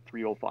and jerks at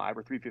 305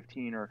 or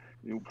 315 or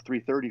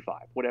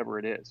 335, whatever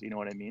it is, you know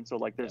what I mean? So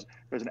like there's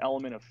an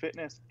element of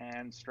fitness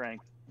and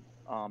strength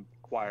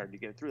required to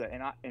get through that.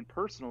 And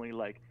personally,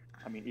 like,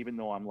 I mean, even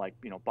though I'm like,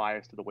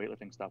 biased to the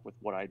weightlifting stuff with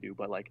what I do,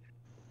 but like,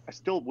 I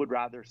still would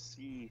rather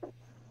see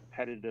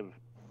competitive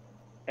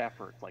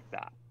efforts like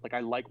that. Like,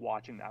 I like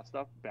watching that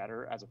stuff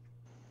better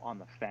on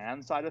the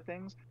fan side of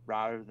things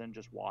rather than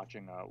just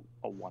watching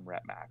a 1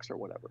 rep max or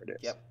whatever it is.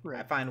 Yep. Right.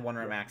 I find 1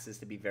 rep maxes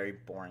to be very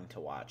boring to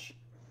watch.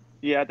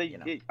 Yeah,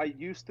 I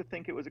used to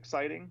think it was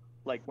exciting,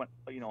 like when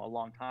a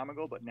long time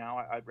ago, but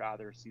now I'd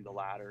rather see the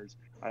ladders.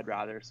 I'd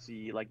rather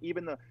see like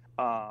even the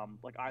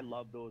like I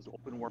love those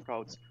open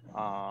workouts.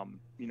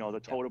 The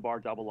toe to bar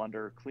double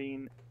under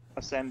clean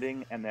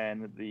ascending, and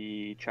then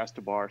the chest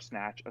to bar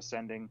snatch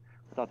ascending.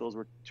 I thought those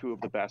were 2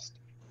 of the best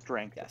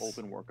strength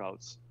open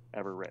workouts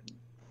ever written.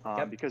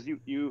 Because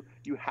you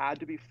had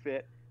to be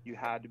fit, you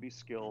had to be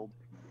skilled,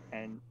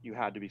 and you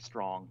had to be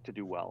strong to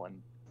do well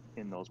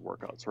in those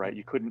workouts, right?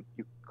 You couldn't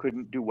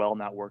do well in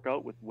that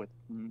workout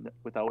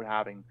without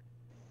having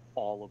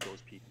all of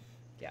those people.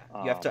 Yeah,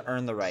 you have to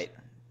earn the right.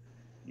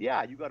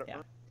 Yeah, you got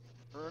to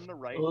earn the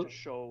right to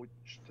show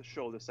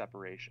the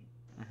separation.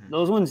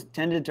 Those ones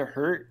tended to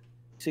hurt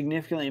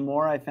significantly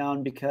more, I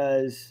found,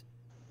 because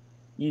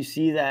you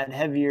see that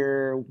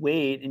heavier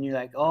weight and you're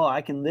like, oh,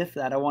 I can lift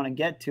that, I want to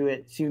get to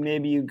it. So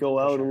maybe you go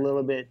out a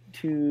little bit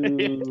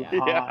too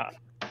hot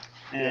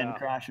and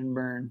crash and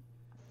burn.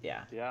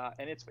 Yeah. Yeah,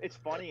 and it's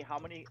funny how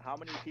many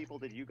people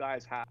did you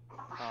guys have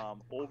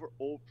over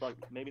like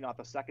maybe not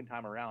the second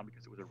time around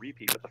because it was a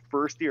repeat, but the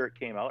first year it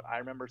came out, I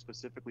remember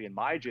specifically in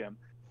my gym,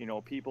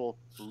 people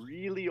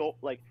really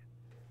like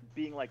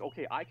being like,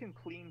 okay, I can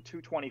clean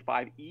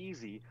 225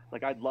 easy.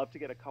 Like I'd love to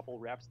get a couple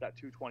reps that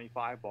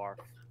 225 bar,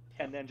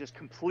 and then just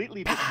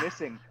completely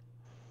dismissing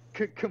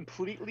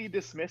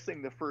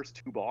the first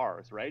 2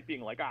 bars, right?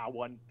 Being like,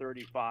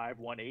 135,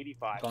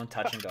 185. Going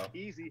touch and go.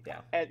 Easy.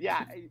 Yeah. And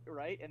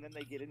right? And then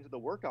they get into the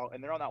workout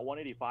and they're on that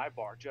 185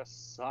 bar,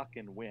 just suck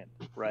and win,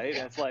 right?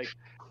 And it's like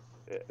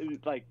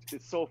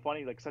it's so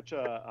funny, like such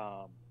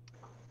a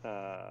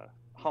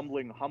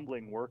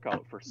humbling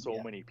workout for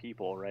so many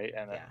people, right?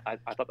 And I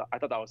thought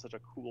that was such a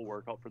cool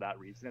workout for that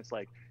reason. It's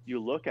like you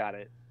look at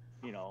it,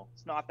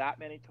 it's not that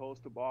many toes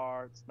to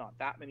bar, it's not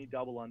that many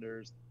double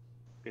unders,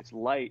 it's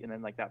light, and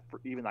then like that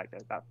even like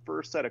that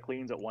first set of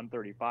cleans at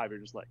 135, you're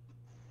just like,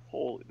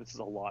 holy, this is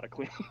a lot of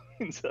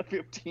cleans.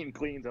 15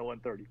 cleans at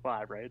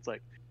 135, right? It's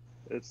like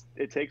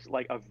it takes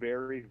like a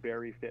very,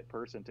 very fit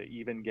person to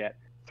even get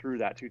through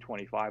that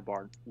 225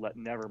 bar,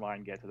 never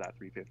mind get to that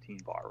 315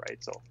 bar,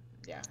 right? So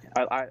Yeah.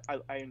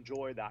 I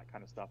enjoy that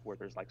kind of stuff where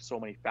there's like so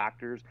many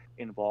factors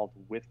involved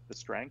with the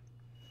strength.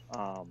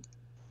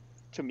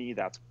 To me,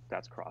 that's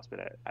CrossFit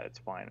at its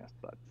finest.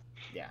 But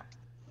Yeah.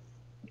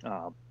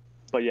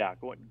 But yeah,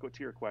 go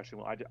to your question.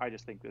 Well, I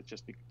just think it's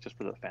just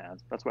for the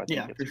fans. That's what I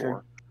think it's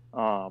for.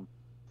 Sure.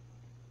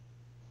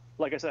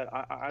 Like I said,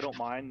 I don't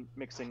mind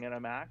mixing in a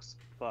max,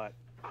 but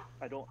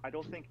I don't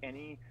think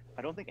any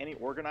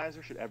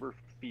organizer should ever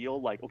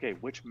feel like, okay,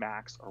 which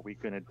max are we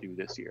going to do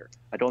this year?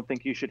 I don't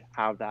think you should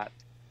have that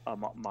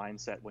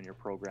mindset when you're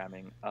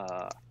programming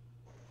a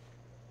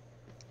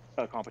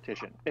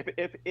competition.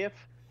 If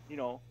you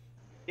know,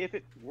 if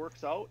it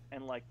works out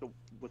and like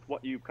with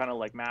what you kind of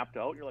like mapped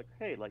out, you're like,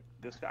 hey, like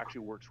this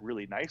actually works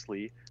really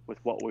nicely with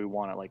what we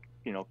want to like,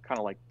 you know, kind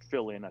of like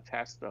fill in a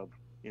test of,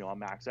 you know, a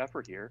max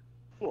effort here.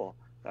 Cool,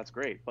 that's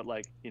great. But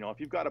like, you know, if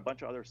you've got a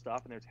bunch of other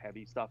stuff and there's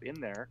heavy stuff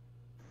in there,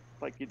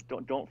 like you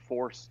don't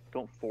force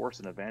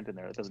an event in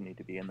there that doesn't need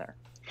to be in there.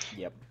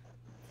 Yep.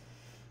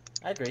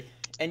 I agree.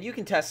 And you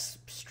can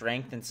test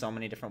strength in so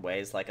many different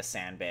ways, like a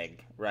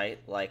sandbag, right?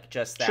 Like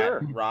just that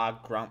Sure. raw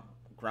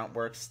grunt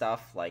work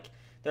stuff. Like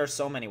there are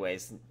so many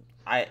ways.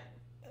 I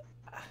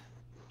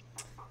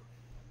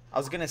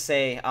was gonna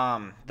say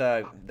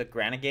the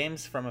Granite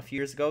Games from a few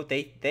years ago.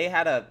 They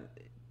had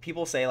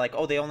people say like,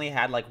 oh, they only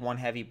had like one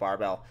heavy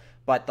barbell,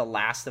 but the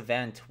last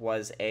event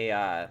was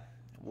a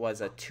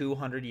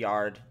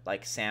 200-yard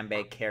like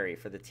sandbag carry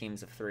for the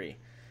teams of 3,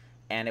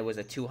 and it was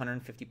a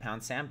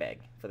 250-pound sandbag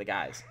for the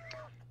guys.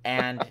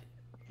 And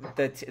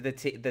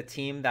the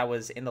team that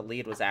was in the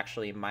lead was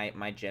actually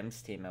my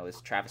gym's team. It was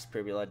Travis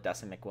Pribula,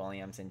 Dustin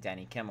McWilliams, and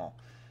Denny Kimmel.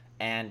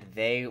 And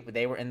they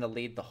were in the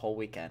lead the whole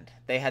weekend.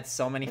 They had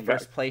so many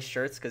first place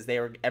shirts because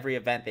every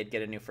event they'd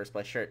get a new first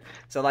place shirt.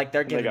 So like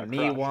they're giving me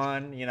crushed.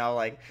 One, you know,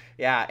 like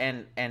yeah,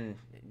 and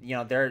you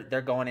know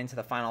they're going into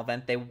the final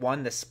event. They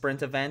won the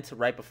sprint event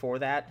right before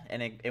that,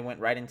 and it went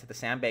right into the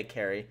sandbag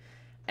carry.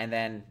 And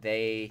then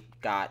they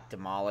got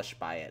demolished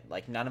by it.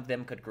 Like none of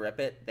them could grip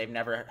it. They've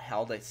never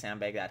held a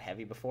sandbag that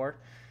heavy before,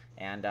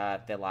 and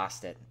they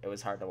lost it. It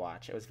was hard to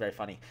watch. It was very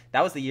funny.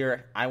 That was the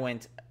year I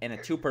went in a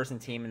 2-person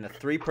team in the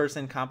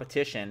 3-person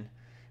competition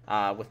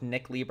with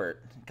Nick Liebert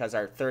because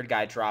our third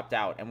guy dropped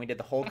out, and we did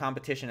the whole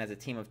competition as a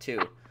team of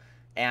 2,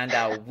 and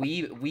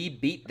we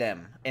beat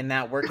them in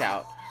that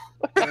workout.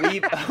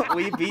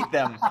 We beat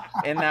them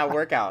in that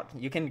workout.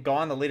 You can go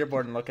on the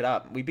leaderboard and look it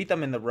up. We beat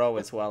them in the row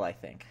as well, I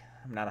think.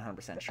 I'm not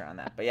 100% sure on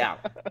that, but yeah,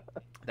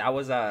 that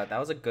was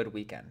a good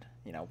weekend.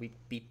 You know, we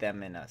beat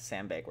them in a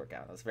sandbag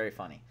workout. It was very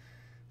funny.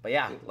 But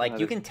yeah, like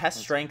you can test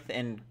strength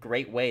in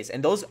great ways,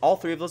 and all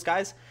 3 of those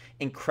guys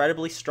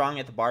incredibly strong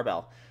at the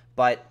barbell.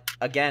 But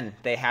again,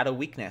 they had a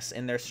weakness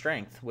in their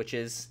strength, which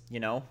is, you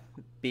know,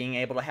 being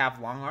able to have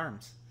long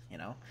arms. You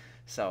know,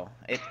 so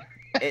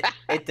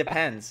it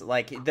depends.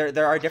 Like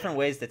there are different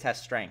ways to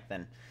test strength,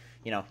 and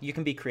you know you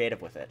can be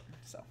creative with it.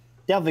 So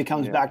definitely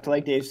comes back to,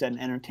 like Dave said,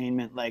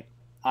 entertainment. Like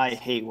I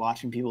hate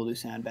watching people do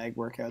sandbag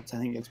workouts. I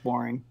think it's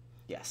boring.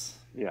 Yes.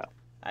 Yeah.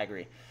 I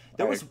agree.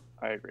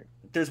 I agree.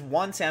 There's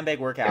one sandbag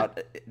workout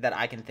that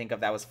I can think of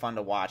that was fun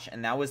to watch,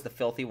 and that was the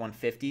Filthy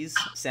 150s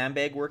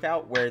sandbag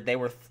workout where they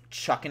were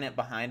chucking it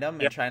behind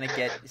them and trying to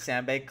get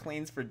sandbag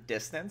cleans for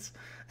distance.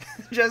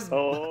 Just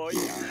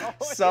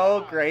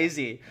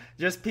crazy.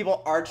 Just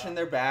people arching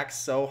their backs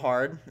so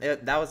hard.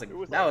 That was a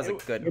good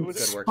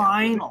workout.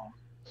 Final.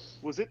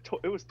 Was it?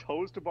 It was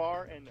toes to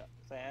bar and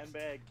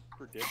sandbag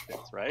for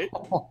distance, right?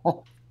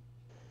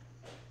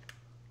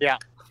 Yeah.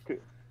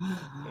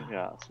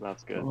 Yeah, so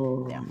that's good.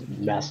 Oh, Yeah.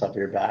 Mess up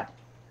your back.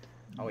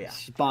 Oh yeah.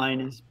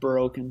 Spine is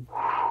broken.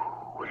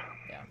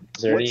 Yeah.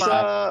 Is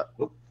there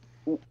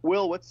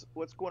Will, what's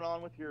going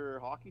on with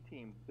your hockey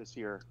team this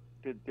year?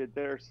 Did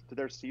their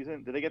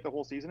season? Did they get the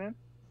whole season in?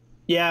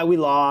 Yeah, we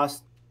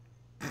lost.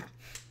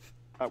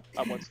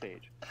 At what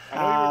stage?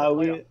 I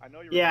know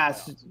you were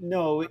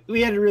no,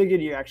 we had a really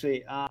good year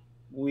actually.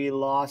 We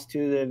lost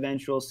to the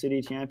eventual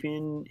city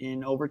champion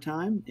in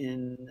overtime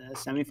in the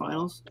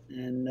semifinals,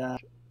 and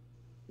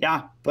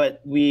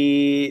but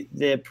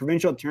the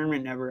provincial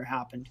tournament never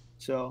happened,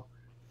 so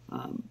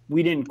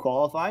we didn't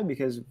qualify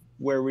because of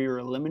where we were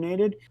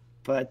eliminated.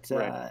 But it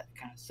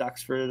kind of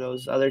sucks for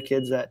those other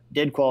kids that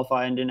did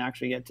qualify and didn't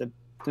actually get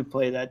to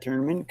play that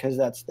tournament, because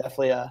that's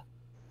definitely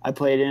I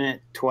played in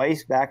it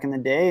twice back in the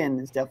day, and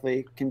it's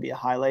definitely can be a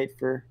highlight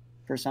for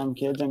some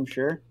kids, I'm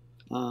sure.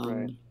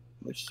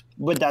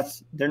 But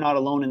they're not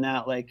alone in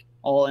that. Like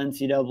all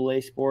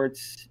NCAA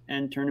sports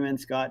and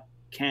tournaments got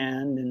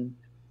canned, and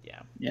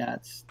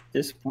it's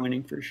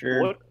disappointing for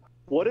sure.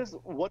 What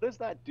does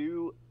that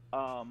do?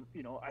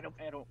 You know, I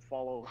don't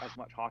follow as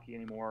much hockey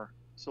anymore.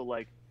 So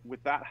like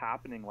with that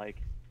happening, like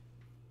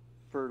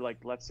for like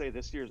let's say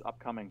this year's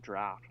upcoming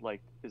draft,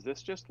 like is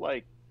this just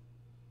like,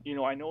 you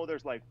know, I know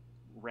there's like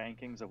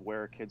rankings of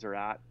where kids are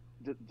at,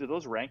 do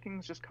those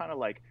rankings just kind of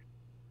like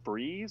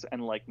freeze,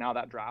 and like now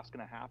that draft's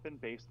going to happen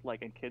based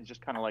like, and kids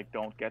just kind of like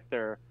don't get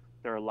their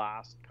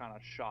last kind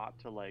of shot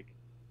to like,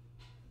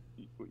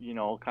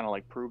 kind of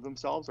like prove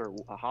themselves, or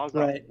how's that?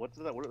 Right. What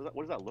does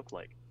that look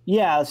like?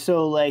 Yeah,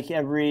 so like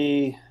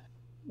every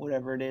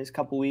whatever it is,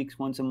 couple weeks,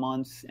 once a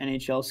month,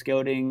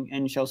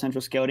 NHL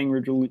Central Scouting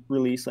would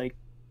release like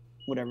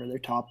whatever their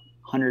top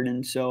 100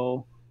 and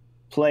so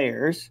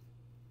players,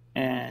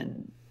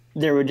 and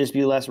there would just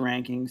be less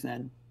rankings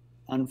then,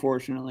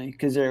 unfortunately,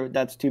 because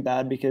that's too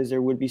bad, because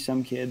there would be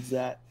some kids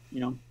that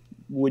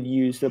would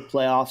use the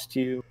playoffs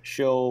to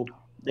show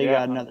they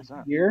got another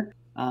 100%. year.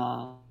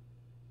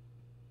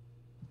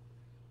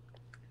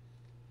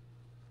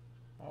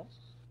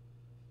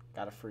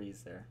 Got a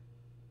freeze there.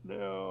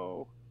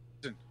 No.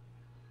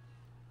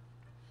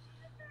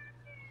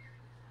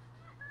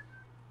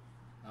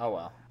 Oh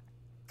well.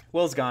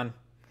 Will's gone.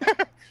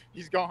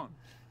 He's gone.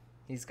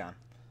 He's gone.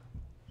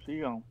 See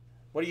you go.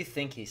 What do you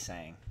think he's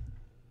saying?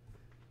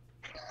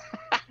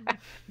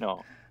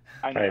 No,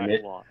 I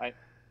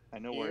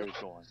know where he's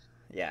going.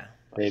 Yeah.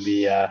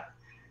 Maybe I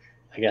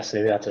guess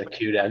maybe that's a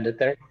cue to end it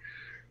there.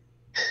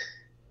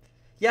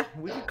 Yeah,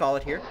 we could call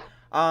it here.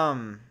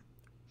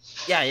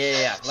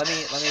 Yeah. Let me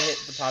hit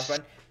the pause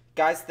button.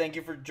 Guys, thank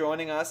you for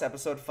joining us.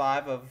 Episode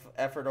 5 of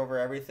Effort Over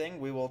Everything.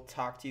 We will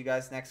talk to you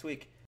guys next week.